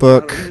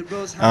Facebook.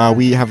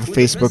 We have a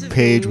Facebook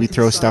page. We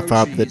throw stuff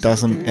up that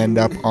doesn't end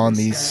up on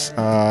these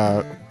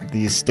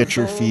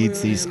Stitcher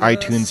feeds, these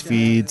iTunes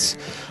feeds.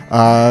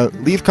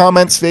 Leave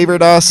comments,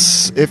 favorite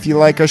us. If you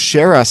like us,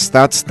 share us.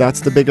 That's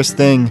the biggest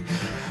thing.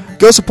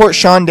 Go support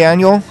Sean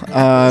Daniel.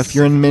 If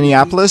you're in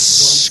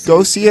Minneapolis,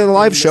 go see a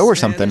live show or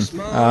something.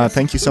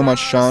 Thank you so much,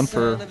 Sean,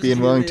 for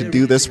being willing to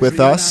do this with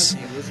us.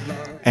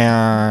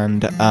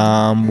 And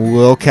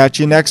we'll catch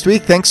you next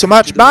week. Thanks so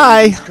much.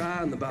 Bye.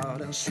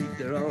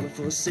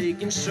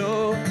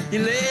 He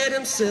laid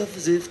himself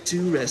as if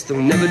to rest, though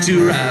never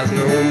to rise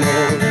no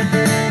more.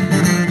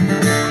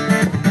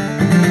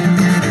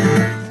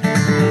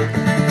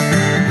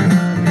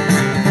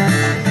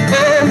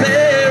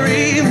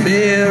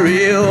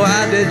 Mary,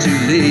 why did you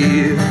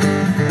leave? I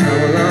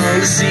long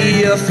to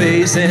see your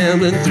face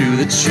ambling through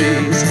the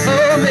trees.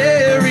 Oh,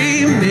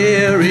 Mary,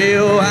 Mary,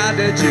 why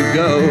did you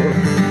go?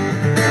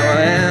 Now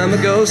I am a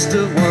ghost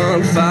of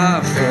one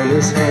far from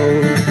his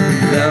home.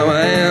 Now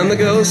I am a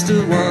ghost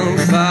of one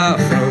far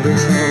from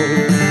his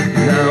home.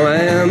 Now I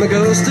am a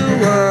ghost of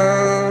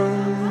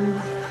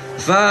one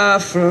far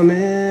from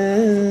his